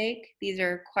 headache, these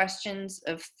are questions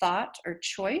of thought or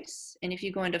choice. And if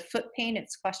you go into foot pain,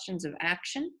 it's questions of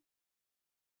action.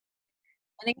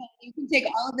 And again, you can take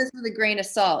all of this with a grain of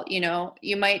salt.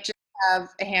 You might just have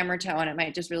a hammer toe and it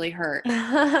might just really hurt.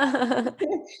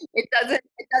 It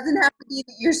doesn't have to be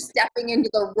that you're stepping into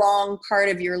the wrong part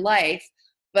of your life,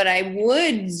 but I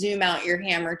would zoom out your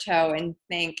hammer toe and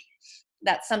think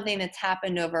that's something that's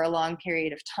happened over a long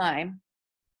period of time.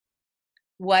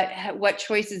 What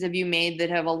choices have you made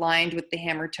that have aligned with the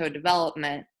hammer toe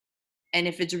development? And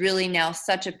if it's really now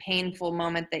such a painful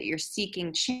moment that you're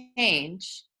seeking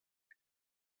change,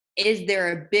 is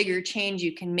there a bigger change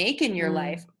you can make in your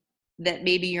life that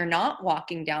maybe you're not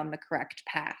walking down the correct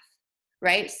path?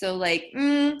 Right? So like,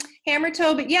 hammer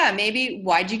toe, but yeah, maybe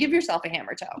why'd you give yourself a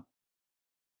hammer toe?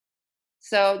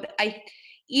 So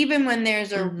even when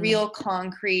there's a real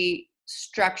concrete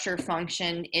structure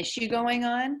function issue going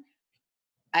on,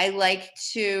 I like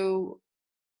to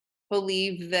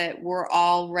believe that we're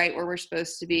all right where we're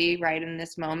supposed to be right in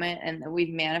this moment and that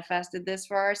we've manifested this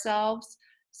for ourselves.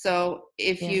 So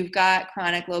if Yeah. you've got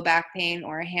chronic low back pain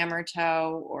or a hammer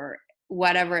toe or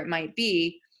whatever it might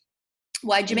be,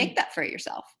 why'd you make that for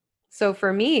yourself? So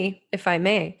for me, if I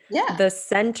may, Yeah. the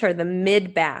center, the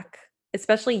mid back,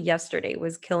 especially yesterday,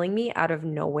 was killing me out of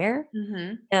nowhere.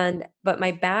 Mm-hmm. But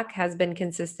my back has been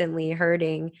consistently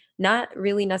hurting, not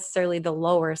really necessarily the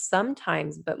lower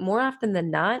sometimes, but more often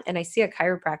than not, and I see a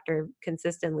chiropractor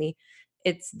consistently,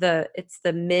 it's the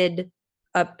mid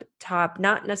up top,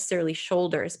 not necessarily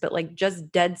shoulders, but like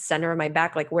just dead center of my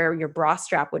back, like where your bra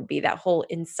strap would be, that whole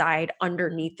inside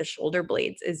underneath the shoulder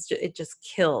blades it just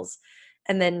kills.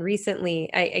 And then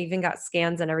recently, I even got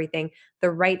scans and everything.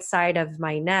 The right side of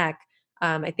my neck,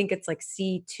 I think it's like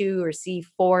C2 or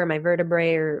C4, my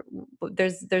vertebrae, or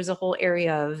there's a whole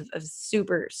area of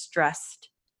super stressed.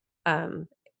 Um,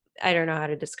 I don't know how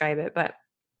to describe it, but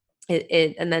but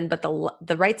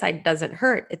the right side doesn't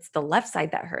hurt. It's the left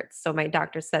side that hurts. So my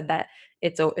doctor said that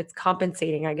it's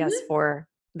compensating, I guess, Mm-hmm. for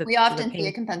the We the often see a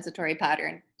pain. compensatory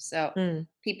pattern. So Mm,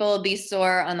 people will be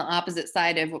sore on the opposite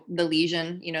side of the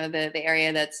lesion, the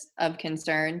area that's of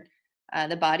concern.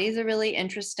 The body is a really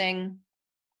interesting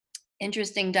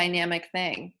dynamic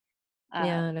thing.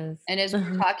 yeah, it is. And as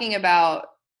we're talking about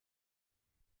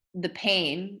the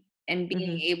pain and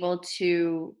being Hmm. able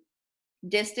to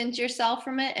distance yourself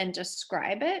from it and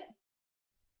describe it,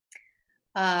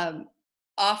 um,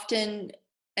 often,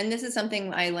 and this is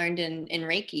something I learned in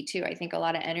Reiki too. I think a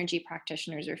lot of energy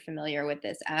practitioners are familiar with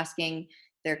this, asking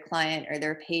their client or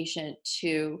their patient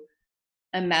to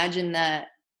imagine that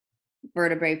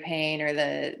vertebrae pain or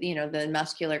the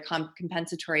muscular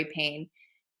compensatory pain,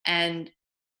 and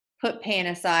put pain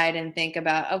aside and think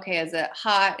about, okay, is it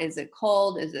hot, is it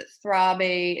cold, is it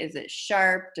throbby, is it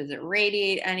sharp, does it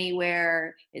radiate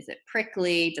anywhere, is it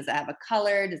prickly, does it have a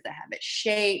color, does it have its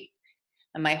shape,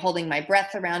 am I holding my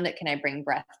breath around it, can I bring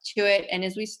breath to it? And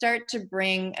as we start to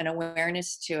bring an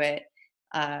awareness to it,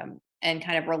 and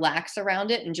kind of relax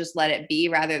around it and just let it be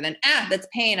rather than, that's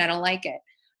pain, I don't like it,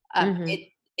 Hmm.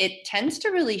 it tends to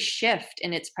really shift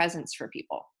in its presence for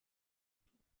people,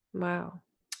 Wow.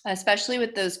 especially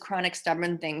with those chronic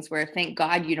stubborn things where thank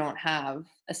God you don't have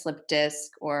a slip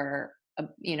disc or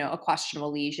a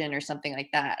questionable lesion or something like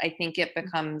that. I think it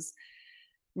becomes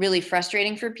really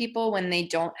frustrating for people when they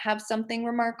don't have something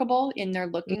remarkable and they're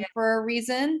looking Yeah, for a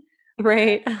reason.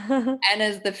 right. And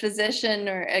as the physician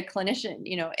or a clinician,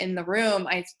 in the room,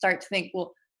 I start to think,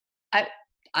 well, I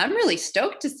I'm really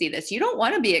stoked to see this. You don't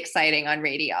want to be exciting on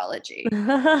radiology. Thank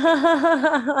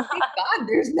God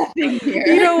there's nothing You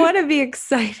here. don't wanna be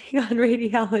exciting on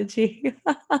radiology.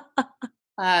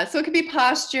 So it could be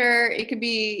posture. It could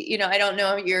be, I don't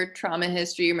know your trauma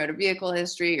history, your motor vehicle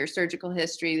history, your surgical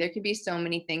history. There could be so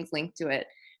many things linked to it.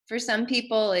 For some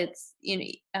people, it's,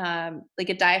 like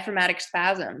a diaphragmatic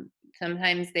spasm.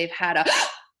 Sometimes they've had a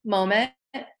moment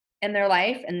in their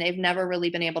life and they've never really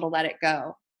been able to let it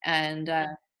go. And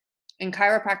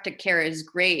chiropractic care is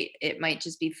great. It might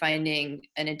just be finding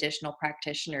an additional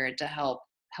practitioner to help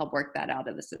work that out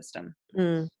of the system.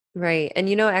 Right, and,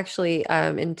 actually,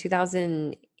 in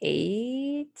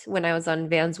 2008, when I was on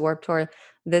Vans Warped Tour,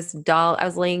 this doll I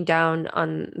was laying down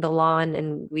on the lawn,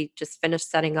 and we just finished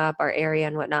setting up our area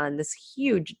and whatnot, and this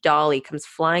huge dolly comes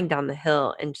flying down the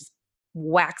hill and just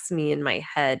whacks me in my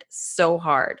head so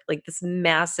hard, like, this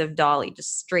massive dolly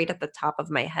just straight at the top of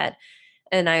my head,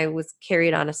 and I was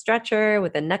carried on a stretcher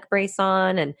with a neck brace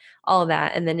on and all of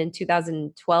that. And then in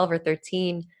 2012 or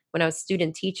 13, when I was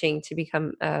student teaching to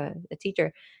become a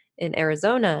teacher in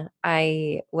Arizona,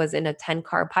 I was in a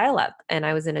 10-car pileup and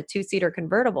I was in a two-seater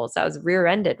convertible. So I was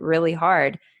rear-ended really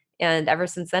hard. And ever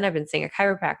since then, I've been seeing a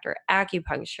chiropractor,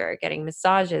 acupuncture, getting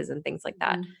massages and things like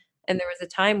that. Mhm. And there was a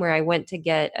time where I went to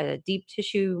get a deep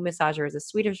tissue massage, or it was a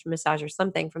Swedish massage or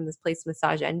something from this place,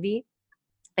 Massage Envy.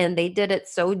 And they did it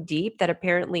so deep that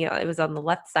apparently it was on the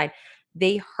left side.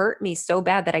 They hurt me so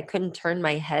bad that I couldn't turn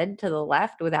my head to the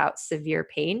left without severe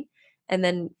pain. And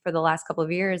then for the last couple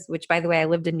of years, which by the way, I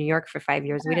lived in New York for 5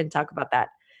 years. We didn't talk about that.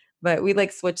 But we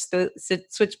like switch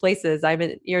places.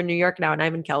 You're in New York now and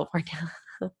I'm in California.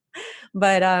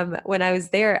 But when I was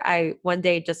there, I one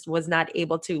day just was not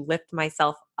able to lift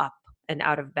myself up and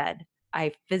out of bed.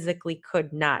 I physically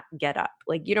could not get up.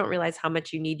 Like, you don't realize how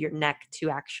much you need your neck to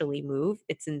actually move.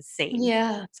 It's insane.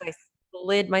 Yeah. So I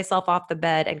slid myself off the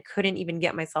bed and couldn't even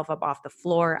get myself up off the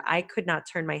floor. I could not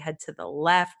turn my head to the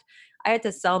left. I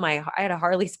had a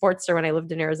Harley Sportster when I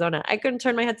lived in Arizona. I couldn't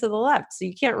turn my head to the left. So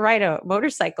you can't ride a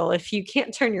motorcycle if you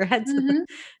can't turn your head to the Mhm.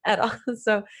 at all.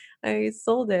 So I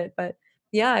sold it. But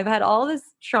yeah, I've had all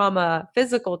this trauma,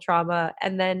 physical trauma,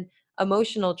 and then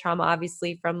emotional trauma,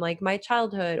 obviously, from like my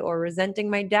childhood or resenting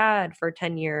my dad for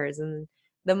 10 years. And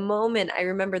I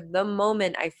remember the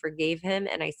moment I forgave him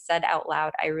and I said out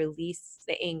loud, I release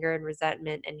the anger and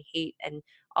resentment and hate and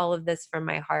all of this from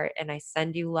my heart. And I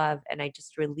send you love. And I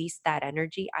just released that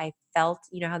energy. I felt,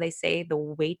 you know how they say the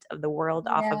weight of the world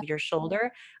off Yeah, of your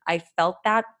shoulder? I felt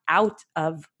that out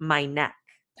of my neck.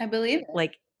 I believe it.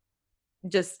 Like,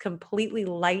 just completely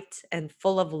light and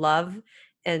full of love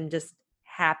and just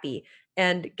happy.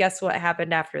 And guess what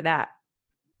happened after that?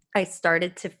 I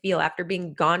started to feel, after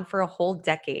being gone for a whole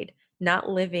decade, not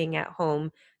living at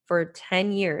home for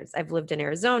 10 years. I've lived in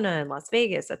Arizona and Las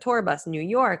Vegas, a tour bus, New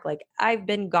York. Like, I've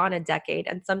been gone a decade.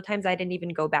 And sometimes I didn't even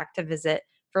go back to visit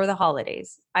for the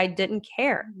holidays. I didn't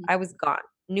care. Mhm. I was gone.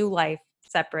 New life,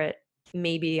 separate.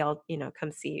 Maybe I'll,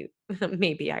 come see you.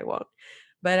 Maybe I won't.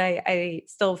 But I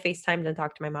still FaceTimed and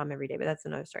talk to my mom every day, but that's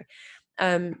another story.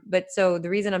 But so the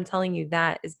reason I'm telling you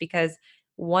that is because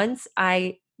once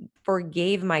I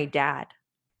forgave my dad,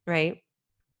 right?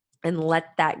 And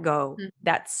let that go. Mm.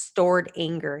 That stored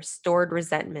anger, stored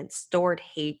resentment, stored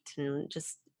hate, and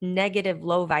just negative,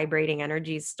 low vibrating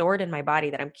energies stored in my body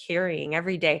that I'm carrying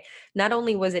every day. Not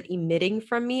only was it emitting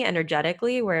from me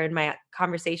energetically, where in my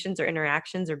conversations or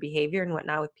interactions or behavior and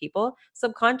whatnot with people,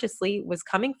 subconsciously was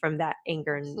coming from that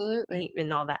anger and Absolutely. hate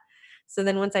and all that. So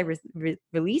then once I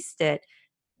released it,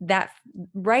 that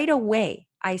right away,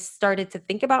 I started to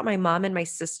think about my mom and my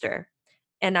sister,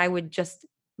 and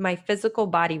my physical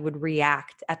body would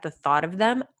react at the thought of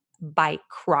them by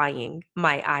crying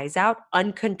my eyes out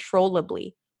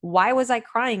uncontrollably. Why was I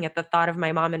crying at the thought of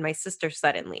my mom and my sister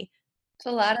suddenly? It's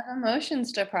a lot of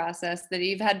emotions to process that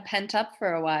you've had pent up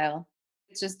for a while.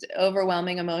 It's just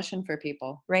overwhelming emotion for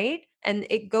people. Right? And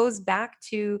it goes back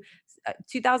to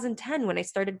 2010 when I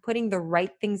started putting the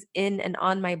right things in and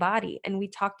on my body. And we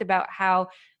talked about how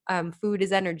food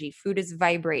is energy, food is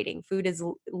vibrating, food is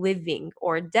living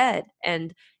or dead.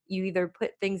 And you either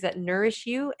put things that nourish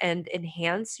you and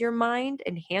enhance your mind,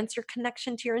 enhance your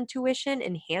connection to your intuition,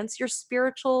 enhance your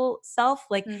spiritual self.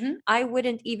 Like, Mhm. I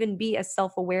wouldn't even be as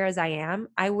self aware as I am.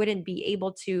 I wouldn't be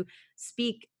able to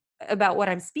speak about what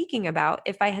I'm speaking about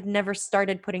if I had never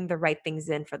started putting the right things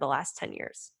in for the last 10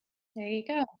 years. There you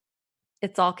go.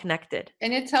 It's all connected.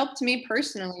 And it's helped me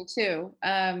personally too.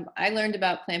 I learned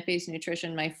about plant-based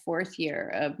nutrition my 4th year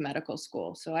of medical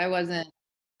school. So I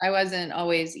wasn't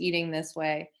always eating this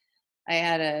way. I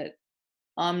had a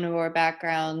omnivore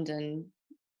background and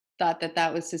thought that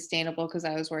that was sustainable because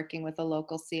I was working with a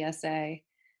local CSA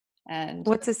and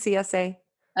What's a CSA?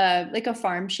 like a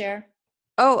farm share.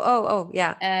 Oh,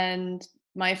 yeah. And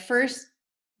my first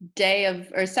day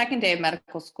of or second day of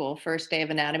medical school, first day of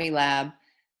anatomy lab,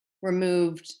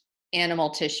 removed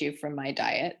animal tissue from my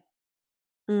diet.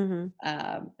 Mhm.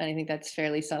 And I think that's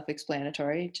fairly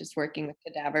self-explanatory. Just working with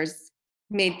cadavers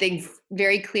made things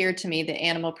very clear to me that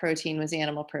animal protein was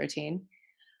animal protein.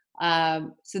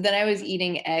 So then I was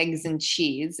eating eggs and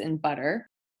cheese and butter,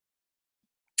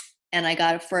 and I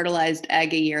got a fertilized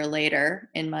egg a year later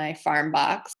in my farm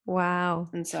box. Wow.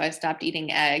 And so I stopped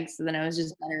eating eggs. So then I was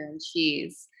just butter and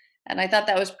cheese. And I thought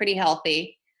that was pretty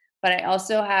healthy. But I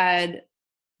also had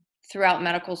throughout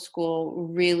medical school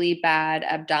really bad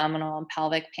abdominal and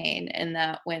pelvic pain. And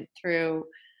that went through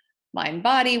mind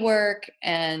body work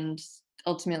and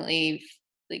ultimately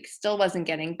like still wasn't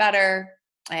getting better.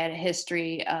 I had a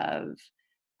history of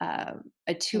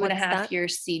a two and a What's half that? year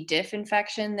C. diff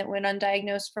infection that went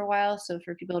undiagnosed for a while. So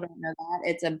for people who don't know that,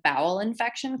 it's a bowel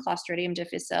infection, Clostridium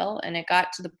difficile, and it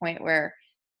got to the point where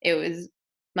it was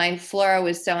my flora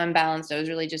was so imbalanced. I was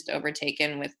really just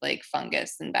overtaken with like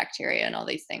fungus and bacteria and all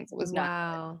these things. It was not.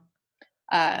 Wow.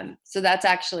 So that's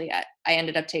actually, I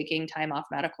ended up taking time off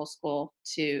medical school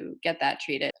to get that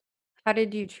treated. How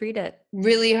did you treat it?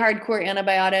 Really hardcore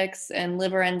antibiotics and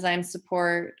liver enzyme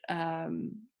support.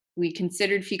 We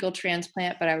considered fecal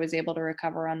transplant, but I was able to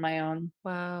recover on my own.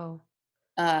 Wow.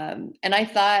 And I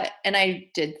thought, and I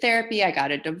did therapy, I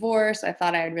got a divorce. I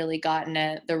thought I had really gotten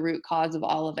at the root cause of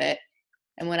all of it.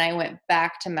 And when I went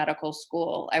back to medical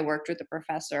school, I worked with a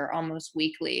professor almost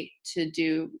weekly to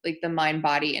do like the mind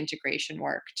body integration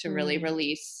work to really Mm.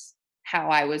 release how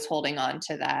I was holding on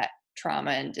to that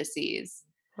trauma and disease.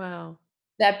 Wow.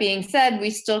 That being said, we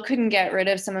still couldn't get rid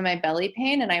of some of my belly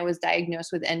pain, and I was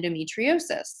diagnosed with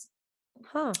endometriosis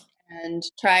Huh. and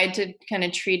tried to kind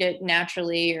of treat it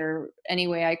naturally or any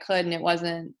way I could, and it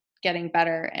wasn't getting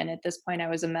better. And at this point, I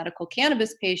was a medical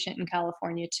cannabis patient in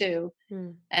California too,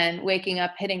 Mm. and waking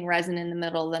up hitting resin in the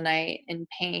middle of the night in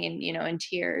pain, in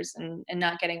tears and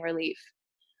not getting relief.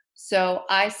 So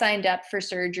I signed up for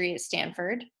surgery at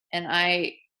Stanford, and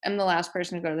I am the last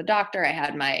person to go to the doctor. I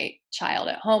had my child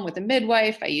at home with a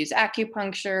midwife. I use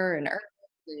acupuncture and herbs.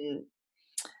 And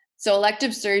so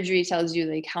elective surgery tells you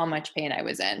like how much pain I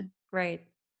was in. Right.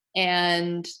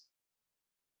 And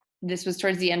this was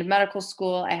towards the end of medical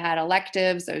school. I had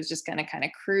electives. I was just going to kind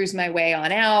of cruise my way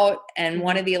on out. And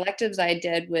one Mhm. of the electives I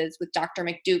did was with Dr.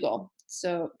 McDougall.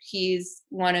 So he's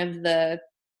one of the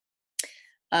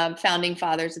founding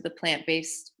fathers of the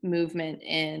plant-based movement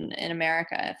in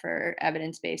America for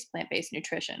evidence-based plant-based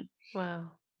nutrition.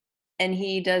 Wow. And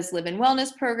he does live in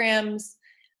wellness programs.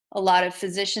 A lot of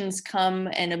physicians come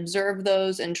and observe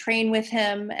those and train with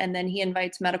him, and then he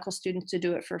invites medical students to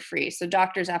do it for free. So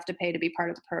doctors have to pay to be part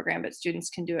of the program, but students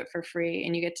can do it for free,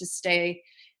 and you get to stay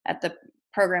at the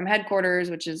program headquarters,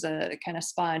 which is a kind of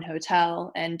spa and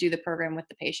hotel, and do the program with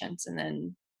the patients and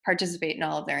then participate in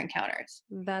all of their encounters.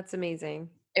 That's amazing.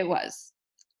 It was.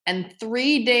 And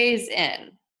 3 days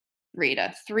in,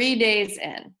 Rita, 3 days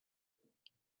in,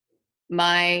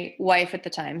 my wife at the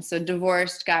time, so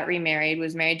divorced, got remarried,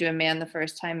 was married to a man the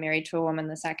first time, married to a woman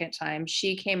the second time.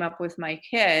 She came up with my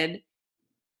kid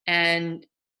and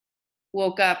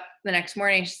woke up the next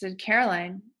morning. She said,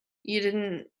 "Caroline, you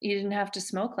didn't have to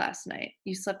smoke last night.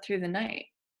 You slept through the night."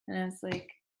 And I was like,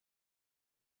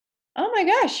 "Oh my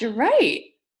gosh, you're right.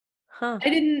 Huh. I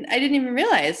didn't even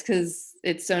realize because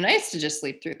it's so nice to just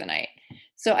sleep through the night."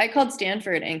 So I called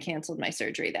Stanford and canceled my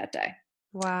surgery that day.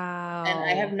 And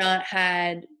I have Wow. not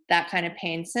had that kind of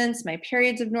pain since. My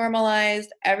periods have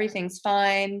normalized. Everything's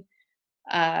fine.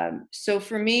 So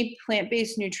for me,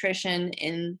 plant-based nutrition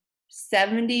in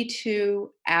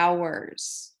 72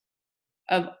 hours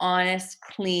of honest,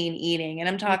 clean eating, and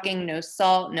I'm talking no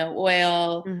salt, no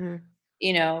oil, Mhm.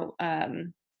 you know,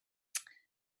 um,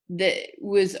 that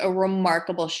was a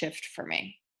remarkable shift for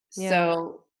me. Yeah.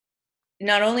 So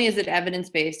not only is it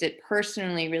evidence-based, it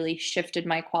personally really shifted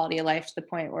my quality of life to the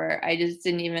point where I just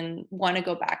didn't even wanna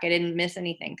go back. I didn't miss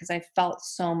anything because I felt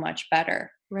so much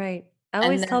better. Right. I And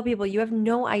always then tell people you have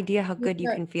no idea how good you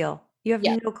can feel. You have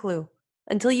yeah, no clue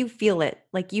until you feel it.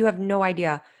 Like, you have no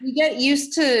idea. you get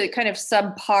used to kind of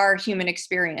subpar human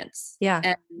experience, Yeah.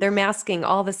 and They're masking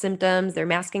all the symptoms, they're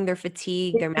masking their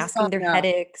fatigue, they they're just masking don't their know.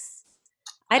 headaches.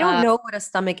 I don't Uh, know what a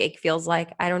stomach ache feels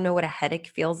like. I don't know what a headache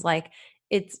feels like.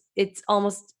 It's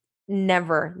almost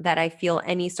never that I feel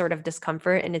any sort of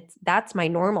discomfort, and that's my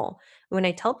normal. When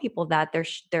I tell people that,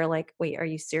 they're like, "Wait, are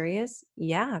you serious?"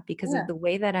 Yeah, because of yeah. the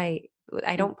way that I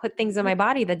don't put things in my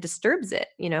body that disturbs it,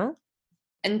 you know?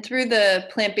 And through the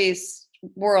plant-based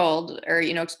world or,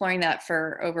 exploring that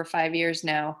for over 5 years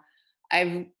now,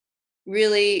 I've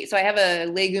so I have a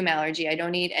legume allergy. I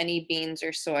don't eat any beans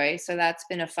or soy, so that's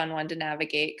been a fun one to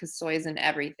navigate because soy is in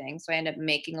everything, so I end up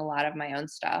making a lot of my own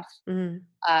stuff. Mhm,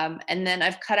 And then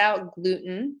I've cut out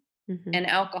gluten mhm, and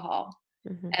alcohol,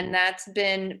 mhm. and that's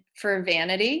been for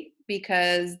vanity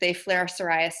because they flare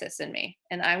psoriasis in me,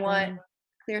 and I want Wow.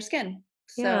 clear skin.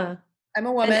 So Yeah. I'm a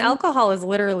And woman. alcohol is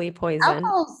literally poison.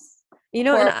 Alcohol's You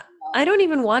know, and horrible. I don't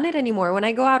even want it anymore. When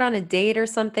I go out on a date or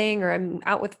something, or I'm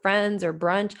out with friends or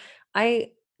brunch,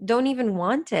 I don't even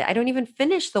want it. I don't even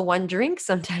finish the one drink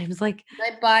sometimes. Like,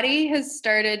 My body has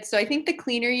started, so I think the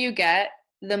cleaner you get,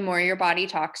 the more your body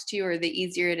talks to you or the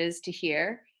easier it is to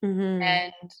hear. mhm,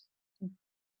 And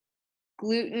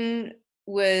gluten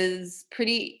was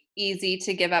pretty easy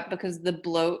to give up because the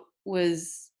bloat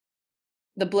was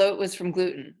from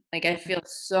gluten. Like I feel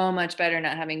so much better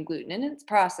not having gluten, and it's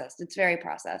processed. It's very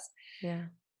processed. yeah.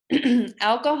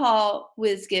 Alcohol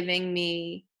was giving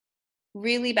me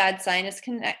really bad sinus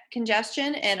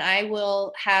congestion, and I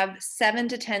will have 7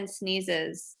 to 10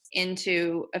 sneezes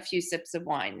into a few sips of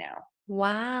wine now.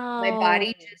 My Wow.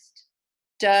 body just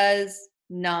does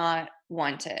not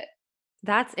want it.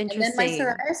 That's And then my interesting.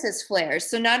 psoriasis flares.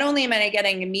 So not only am I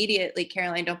getting immediately,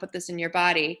 Caroline, don't put this in your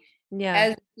body, Yeah.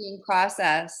 as it's being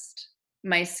processed,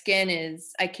 my skin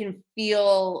is, I can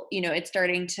feel, it's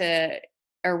starting to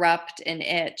erupt and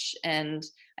itch. And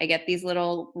I get these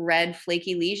little red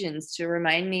flaky lesions to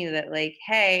remind me that, like,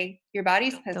 hey, your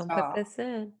body's pissed Don't put off. this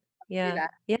in. Do Yeah.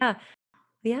 that. Yeah.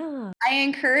 Yeah. I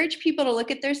encourage people to look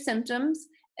at their symptoms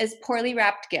as poorly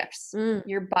wrapped gifts. Mm.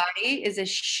 Your body is a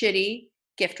shitty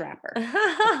gift wrapper,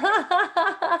 Oh,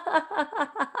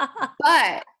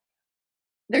 but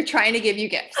they're trying to give you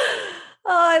gifts.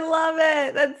 I love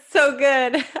it. That's so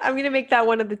good. I'm gonna make that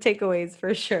one of the takeaways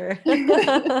for sure.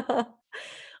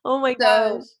 Oh my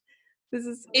gosh. So This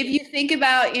is if you think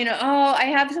about, oh, I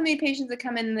have so many patients that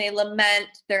come in and they lament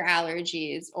their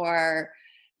allergies or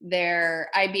their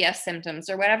IBS symptoms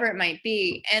or whatever it might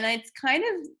be. And it's kind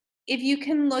of, if you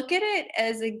can look at it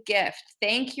as a gift,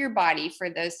 thank your body for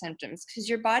those symptoms because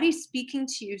your body's speaking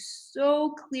to you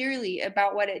so clearly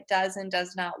about what it does and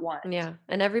does not want. yeah,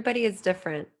 and everybody is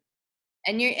different.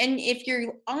 And if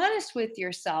you're honest with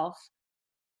yourself,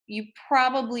 you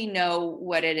probably know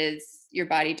what it is your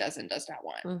body does and does not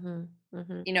want. Mhm.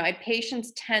 Mhm.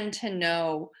 Patients tend to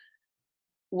know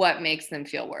what makes them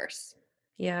feel worse.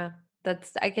 Yeah,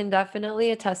 that's I can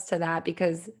definitely attest to that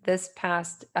because this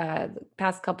past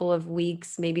couple of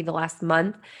weeks, maybe the last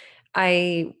month,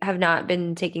 I have not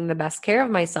been taking the best care of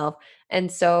myself. And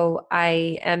so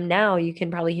I am now, you can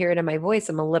probably hear it in my voice,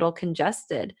 I'm a little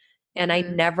congested. And I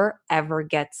Mhm. never ever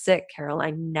get sick, Carol.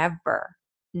 I never,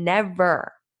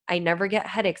 never. I never get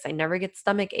headaches. I never get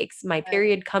stomach aches. My Right.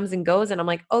 period comes and goes, and I'm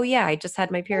like, oh, yeah, I just had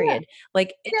my Oh, yeah. period.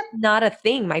 Like, it's Yep. not a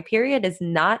thing. My period is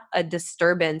not a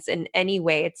disturbance in any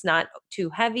way. It's not too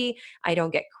heavy. I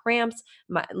don't get cramps,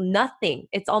 nothing.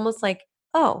 It's almost like,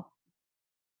 oh,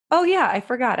 oh yeah, I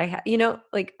forgot.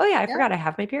 Like, oh yeah, I Yep. forgot I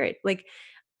have my period. Like,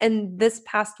 and this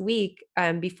past week,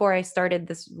 before I started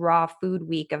this raw food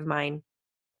week of mine,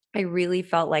 I really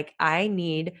felt like I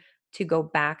need to go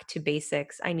back to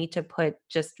basics. I need to put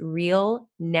just real,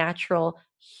 natural,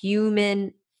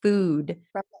 human food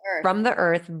From the earth. from the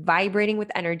earth, vibrating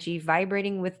with energy,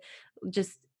 vibrating with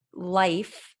just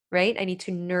life, right? I need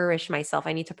to nourish myself.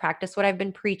 I need to practice what I've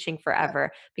been preaching Yep.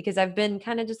 forever because I've been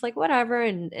kind of just like whatever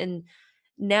and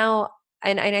now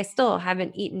and I still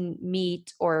haven't eaten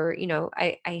meat or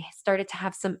I started to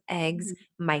have some eggs. Mhm.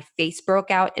 My face broke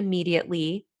out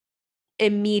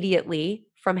immediately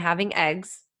from having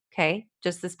eggs, okay?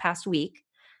 Just this past week.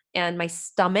 And my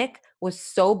stomach was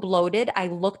so bloated, I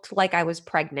looked like I was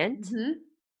pregnant. Mhm.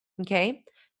 Okay.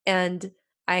 And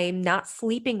I'm not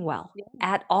sleeping well Yeah.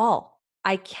 at all.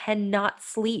 I cannot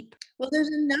sleep. Well,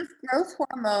 there's enough growth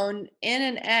hormone in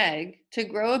an egg to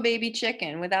grow a baby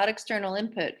chicken without external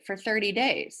input for 30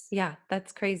 days. Yeah,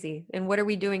 that's crazy. And what are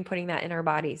we doing putting that in our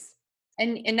bodies?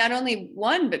 And not only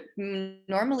one, but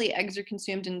normally eggs are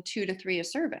consumed in 2 to 3 a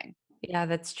serving, Yeah,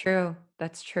 that's true.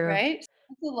 That's true. right?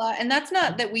 That's a lot. And that's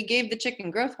not that we gave the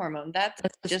chicken growth hormone. That's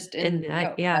That's just just in in the the egg.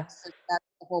 yolk. Yeah. That's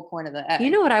the whole point of the You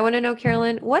egg. know what I want to know,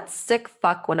 Carolyn? What sick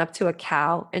fuck went up to a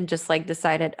cow and just like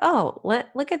decided, oh,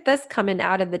 look at this coming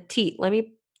out of the teat. Let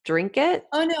me drink it.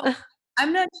 Oh, no.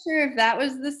 I'm not sure if that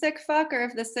was the sick fuck or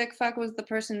if the sick fuck was the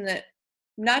person that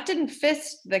not didn't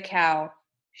fist the cow,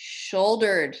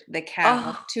 shouldered the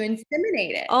cow Oh, to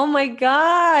inseminate it. oh my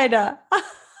God.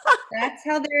 That's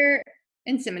how they're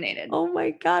inseminated. Oh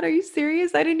my God. Are you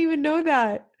serious? I didn't even know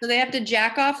that. So they have to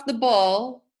jack off the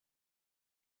bull,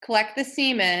 collect the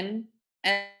semen,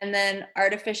 and then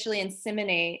artificially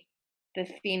inseminate the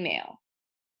female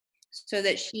so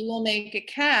that she will make a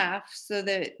calf, so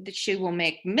that she will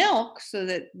make milk so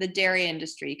that the dairy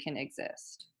industry can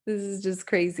exist. This is just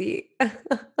crazy.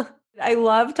 I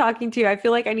love talking to you. I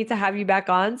feel like I need to have you back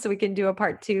on so we can do a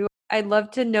part two. I'd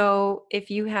love to know if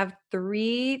you have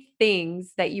three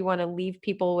things that you want to leave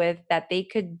people with that they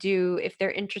could do if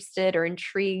they're interested or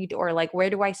intrigued, or like, where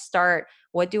do I start?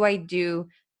 What do I do?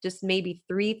 Just maybe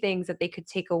three things that they could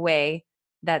take away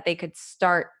that they could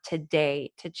start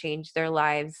today to change their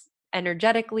lives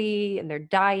energetically and their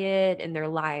diet and their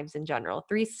lives in general.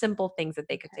 Three simple things that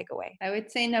they could Okay. take away. I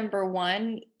would say number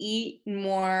one, eat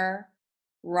more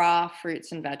raw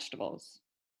fruits and vegetables.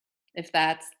 If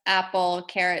that's apple,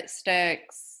 carrot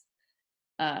sticks,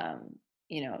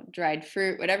 dried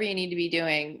fruit, whatever you need to be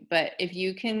doing. But if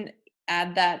you can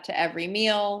add that to every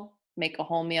meal, make a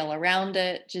whole meal around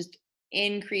it, just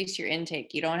increase your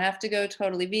intake. You don't have to go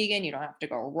totally vegan, you don't have to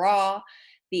go raw.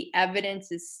 The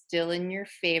evidence is still in your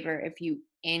favor if you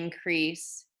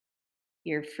increase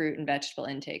your fruit and vegetable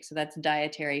intake. So that's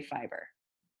dietary fiber.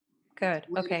 Good.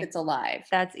 Root if Okay. it's alive.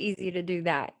 That's easy to do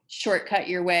that. Shortcut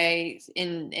your way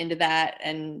into that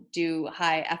and do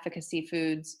high efficacy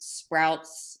foods.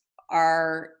 Sprouts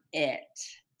are it.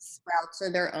 Sprouts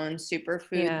are their own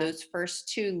superfood. Yeah. Those first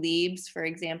two leaves, for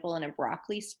example, in a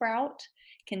broccoli sprout,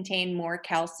 contain more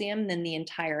calcium than the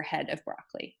entire head of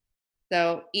broccoli.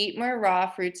 So eat more raw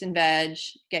fruits and veg,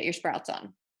 get your sprouts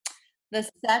on. The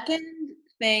second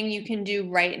thing you can do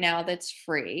right now that's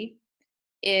free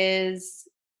is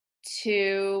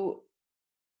to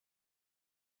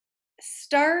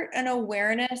start an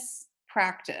awareness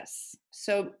practice.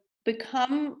 So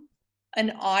become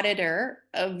an auditor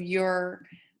of your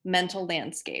mental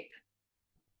landscape.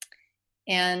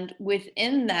 And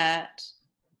within that,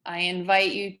 I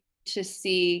invite you to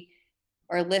see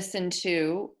or listen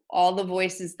to all the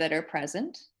voices that are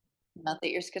present. Not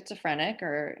that you're schizophrenic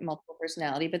or multiple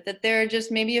personality, but that there are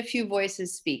just maybe a few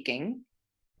voices speaking.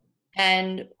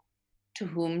 And to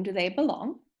whom do they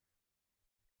belong?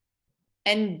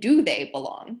 And do they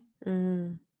belong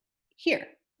Mm. here?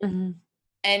 Mhm.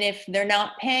 And if they're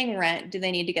not paying rent, do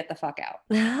they need to get the fuck out?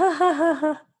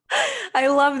 I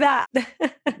love that.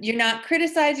 You're not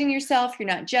criticizing yourself. You're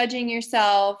not judging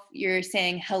yourself. You're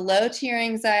saying hello to your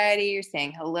anxiety. You're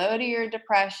saying hello to your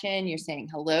depression. You're saying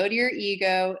hello to your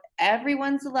ego.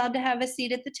 Everyone's allowed to have a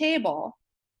seat at the table,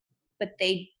 but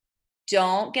they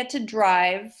don't get to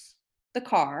drive the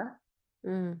car.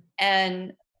 Mm.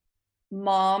 And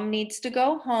mom needs to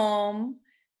go home.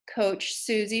 Coach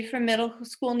Susie from middle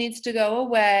school needs to go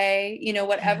away.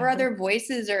 Whatever other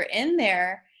voices are in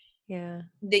there Yeah.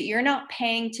 that you're not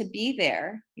paying to be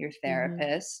there, your Mhm.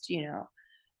 therapist,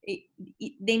 they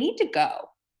need to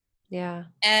go. Yeah.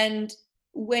 And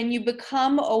when you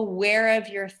become aware of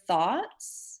your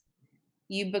thoughts,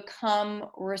 you become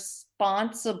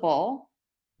responsible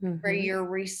for Mhm. your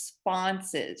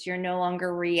responses. You're no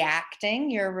longer reacting,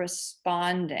 you're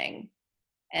responding.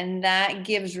 And that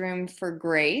gives room for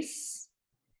grace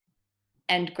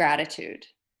and gratitude.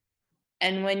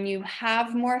 And when you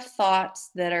have more thoughts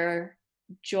that are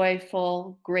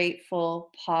joyful,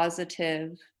 grateful,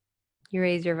 positive, You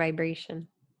raise your vibration.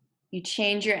 you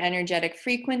change your energetic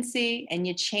frequency and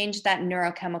you change that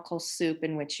neurochemical soup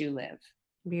in which you live.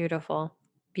 Beautiful.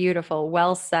 Beautiful.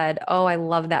 Well said. Oh, I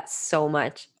love that so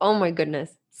much. Oh my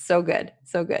goodness. So good.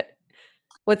 So good.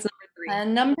 What's number 3?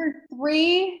 And number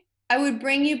 3, I would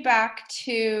bring you back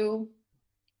to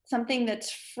something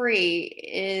that's free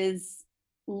is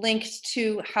linked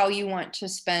to how you want to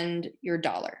spend your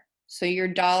dollar. So your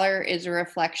dollar is a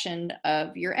reflection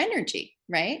of your energy,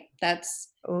 right?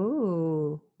 That's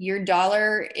Ooh. your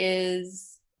dollar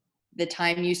is the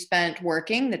time you spent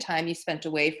working, the time you spent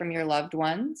away from your loved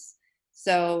ones.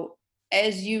 So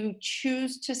as you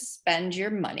choose to spend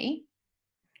your money,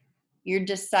 you're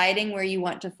deciding where you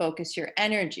want to focus your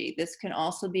energy. This can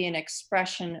also be an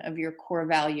expression of your core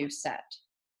value set.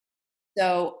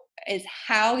 So, is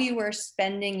how you are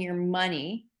spending your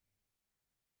money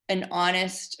an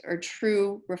honest or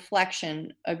true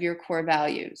reflection of your core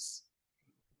values?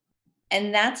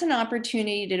 And that's an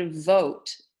opportunity to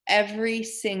vote every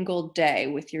single day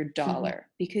with your dollar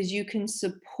because you can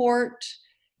support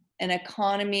an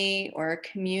economy or a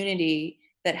community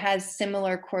that has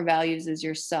similar core values as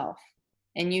yourself.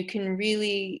 And you can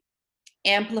really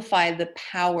amplify the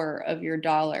power of your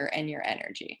dollar and your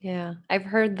energy. Yeah. I've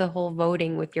heard the whole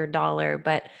voting with your dollar,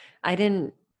 but I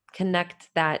didn't connect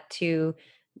that to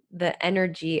the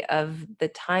energy of the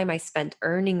time I spent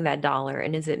earning that dollar,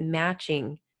 and is it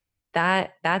matching?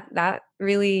 That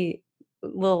really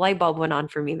little light bulb went on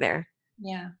for me there.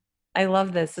 Yeah. I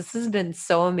love this. This has been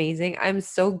so amazing. I'm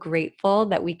so grateful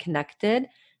that we connected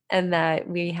and that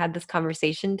we had this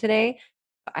conversation today.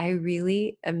 I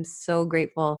really am so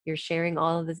grateful. You're sharing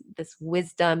all of this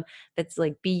wisdom that's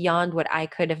like beyond what I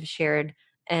could have shared,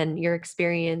 and your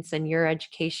experience and your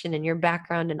education and your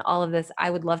background and all of this. I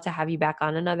would love to have you back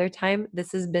on another time.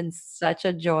 This has been such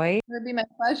a joy. It would be my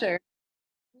pleasure.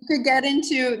 We could get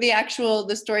into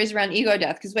the stories around ego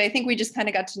death because I think we just kind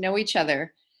of got to know each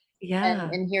other Yeah.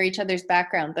 and hear each other's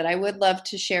background. But I would love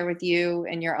to share with you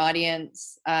and your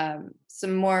audience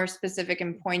some more specific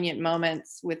and poignant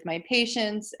moments with my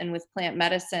patients and with plant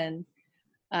medicine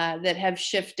that have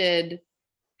shifted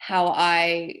how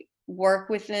I work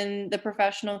within the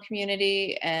professional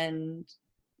community and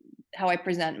how I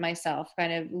present myself,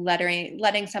 kind of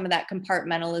letting some of that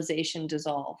compartmentalization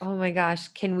dissolve. Oh my gosh.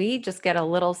 Can we just get a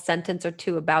little sentence or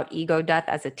two about ego death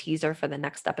as a teaser for the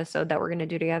next episode that we're going to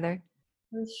do together?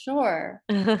 For sure.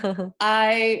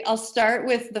 I'll start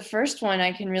with the first one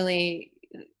I can really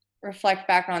reflect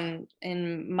back on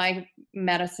in my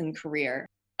medicine career.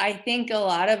 I think a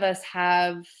lot of us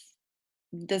have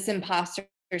this imposter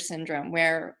syndrome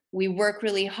where we work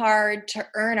really hard to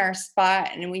earn our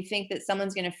spot and we think that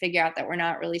someone's going to figure out that we're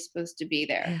not really supposed to be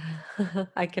there. Yeah.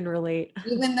 I can relate.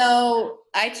 Even though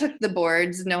I took the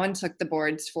boards, no one took the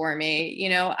boards for me. You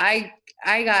know, I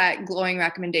got glowing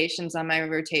recommendations on my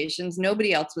rotations.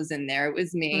 Nobody else was in there. It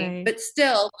was me. Right. But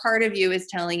still, part of you is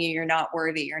telling you you're not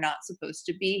worthy. You're not supposed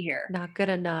to be here. Not good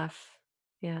enough.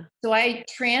 Yeah. So I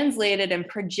translated and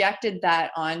projected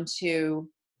that onto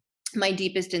my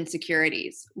deepest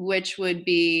insecurities, which would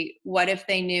be, what if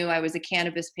they knew I was a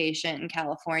cannabis patient in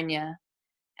California?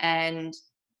 And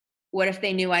what if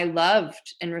they knew I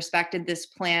loved and respected this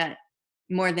plant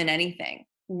more than anything?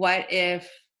 What if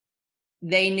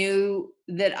they knew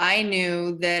that I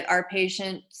knew that our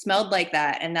patient smelled like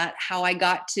that, and that how I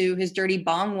got to his dirty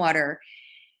bong water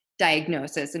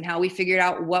diagnosis and how we figured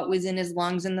out what was in his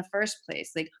lungs in the first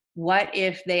place? Like, what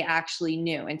if they actually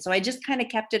knew? And so I just kind of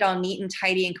kept it all neat and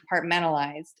tidy and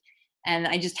compartmentalized. And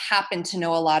I just happened to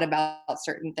know a lot about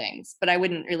certain things, but I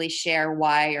wouldn't really share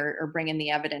why or bring in the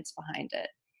evidence behind it.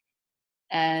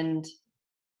 And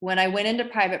when I went into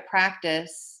private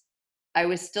practice, I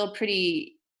was still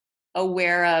pretty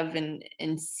aware of and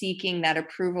seeking that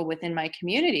approval within my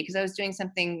community because I was doing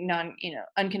something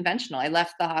unconventional. I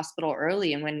left the hospital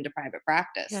early and went into private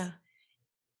practice. Yeah.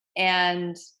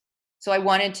 And so I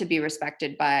wanted to be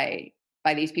respected by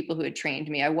these people who had trained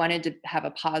me. I wanted to have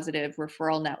a positive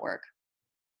referral network.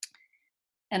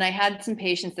 And I had some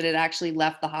patients that had actually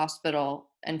left the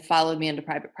hospital and followed me into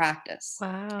private practice.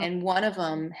 Wow. And one of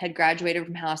them had graduated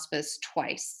from hospice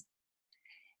twice.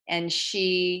 And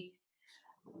she,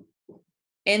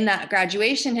 in that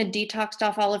graduation, had detoxed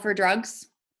off all of her drugs,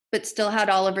 but still had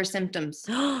all of her symptoms.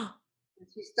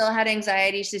 She still had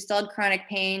anxiety. She still had chronic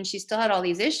pain. She still had all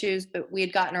these issues, but we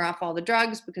had gotten her off all the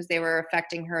drugs because they were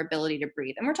affecting her ability to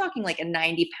breathe. And we're talking like a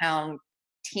 90-pound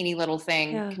teeny little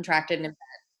thing, contracted in a bed.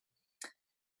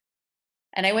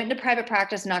 And I went into private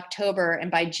practice in October,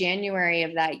 and by January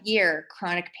of that year,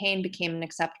 chronic pain became an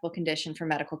acceptable condition for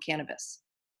medical cannabis.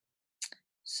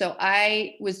 So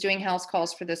I was doing house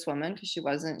calls for this woman because she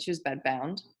was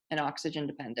bedbound and oxygen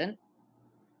dependent.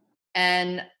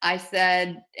 And I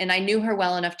said, and I knew her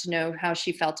well enough to know how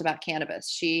she felt about cannabis.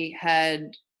 She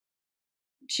had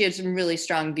some really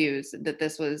strong views that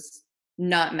this was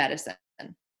not medicine.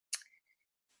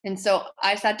 And so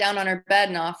I sat down on her bed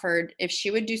and offered, if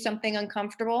she would do something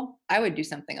uncomfortable, I would do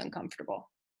something uncomfortable.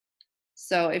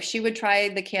 So if she would try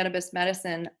the cannabis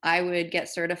medicine, I would get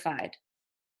certified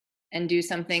and do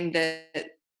something that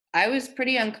I was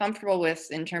pretty uncomfortable with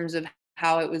in terms of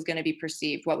how it was going to be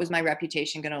perceived. What was my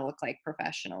reputation going to look like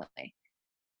professionally?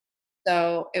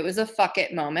 So it was a fuck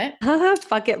it moment.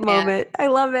 Fuck it moment. I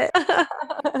love it.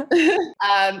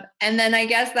 And then I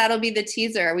guess that'll be the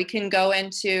teaser. We can go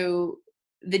into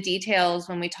the details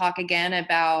when we talk again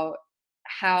about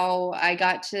how I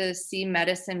got to see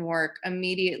medicine work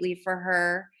immediately for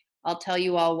her. I'll tell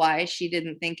you all why she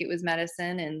didn't think it was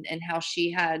medicine, and how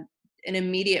she had an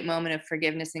immediate moment of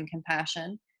forgiveness and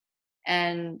compassion,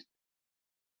 and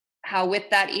how with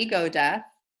that ego death,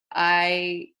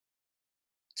 I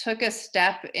took a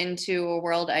step into a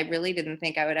world I really didn't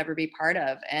think I would ever be part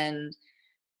of, and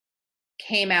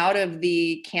came out of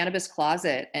the cannabis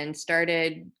closet and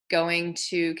started going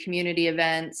to community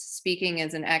events, speaking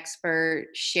as an expert,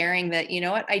 sharing that, you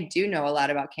know what, I do know a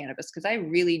lot about cannabis because I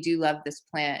really do love this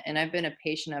plant and I've been a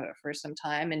patient of it for some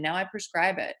time, and now I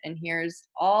prescribe it. And here's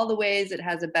all the ways it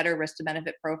has a better risk to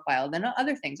benefit profile than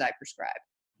other things I prescribe.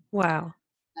 Wow.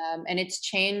 And it's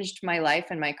changed my life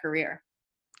and my career.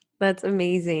 That's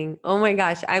amazing. Oh my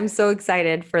gosh. I'm so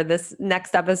excited for this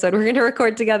next episode we're going to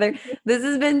record together. This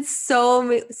has been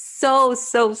so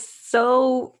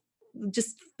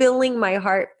just filling my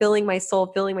heart, filling my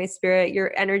soul, filling my spirit,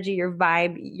 your energy, your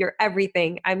vibe, your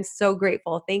everything. I'm so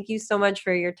grateful. Thank you so much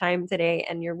for your time today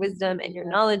and your wisdom and your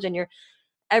knowledge and your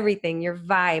everything, your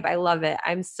vibe. I love it.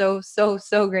 I'm so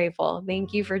grateful.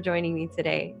 Thank you for joining me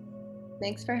today.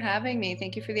 Thanks for having me.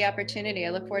 Thank you for the opportunity. I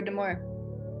look forward to more.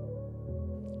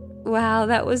 Wow,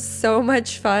 that was so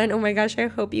much fun. Oh my gosh, I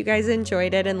hope you guys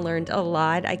enjoyed it and learned a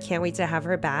lot. I can't wait to have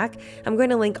her back. I'm going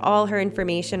to link all her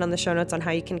information on the show notes on how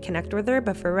you can connect with her,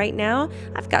 but for right now,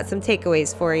 I've got some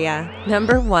takeaways for you.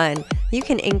 Number 1, you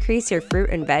can increase your fruit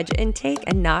and veg intake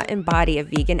and not embody a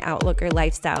vegan outlook or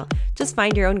lifestyle. Just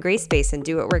find your own gray space and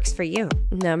do what works for you.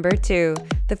 Number 2,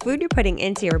 the food you're putting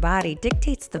into your body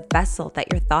dictates the vessel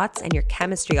that your thoughts and your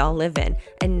chemistry all live in,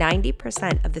 and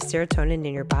 90% of the serotonin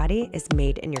in your body is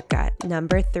made in your gut.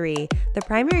 Number 3, the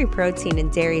primary protein in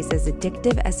dairy is as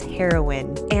addictive as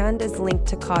heroin and is linked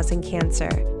to causing cancer.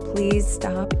 please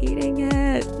stop eating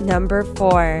it. Number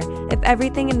 4, if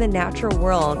everything in the natural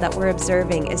world that we're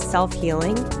observing is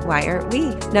self-healing, why aren't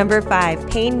we? Number 5,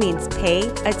 pain means pay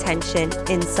attention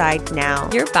inside now.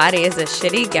 Your body is a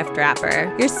shitty gift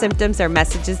wrapper. Your symptoms are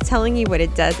messages telling you what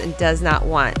it does and does not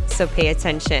want, so pay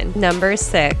attention. Number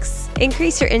 6,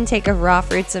 increase your intake of raw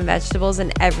fruits and vegetables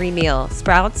in every meal.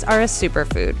 Sprouts are a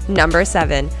superfood. Number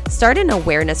 7, start an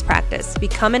awareness practice.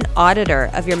 Become an auditor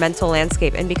of your mental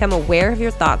landscape and become aware of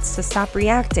your thoughts to stop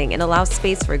reacting and allow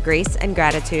space for grace and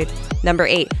gratitude. Number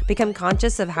 8, become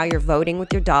conscious of how you're voting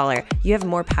with your dollar. You have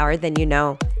more power than you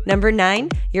know. Number 9,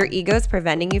 your ego is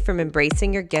preventing you from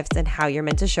embracing your gifts and how you're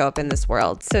meant to show up in this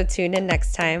world. So tune in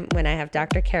next time when I have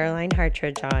Dr. Caroline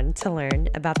Hartridge on to learn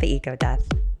about the ego death.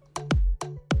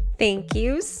 Thank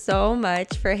you so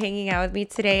much for hanging out with me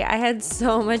today. I had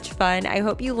so much fun. I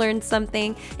hope you learned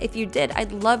something. If you did,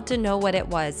 I'd love to know what it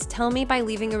was. Tell me by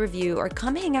leaving a review or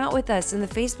come hang out with us in the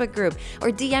Facebook group or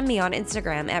DM me on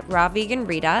Instagram at Raw Vegan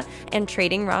Rita and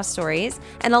Trading Raw Stories.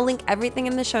 And I'll link everything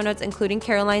in the show notes, including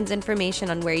Caroline's information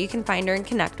on where you can find her and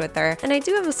connect with her. And I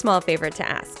do have a small favor to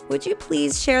ask. Would you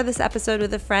please share this episode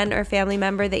with a friend or family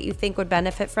member that you think would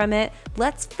benefit from it?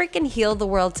 Let's freaking heal the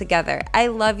world together. I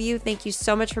love you. Thank you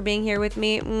so much for being here with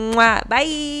me. Mwah.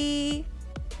 Bye.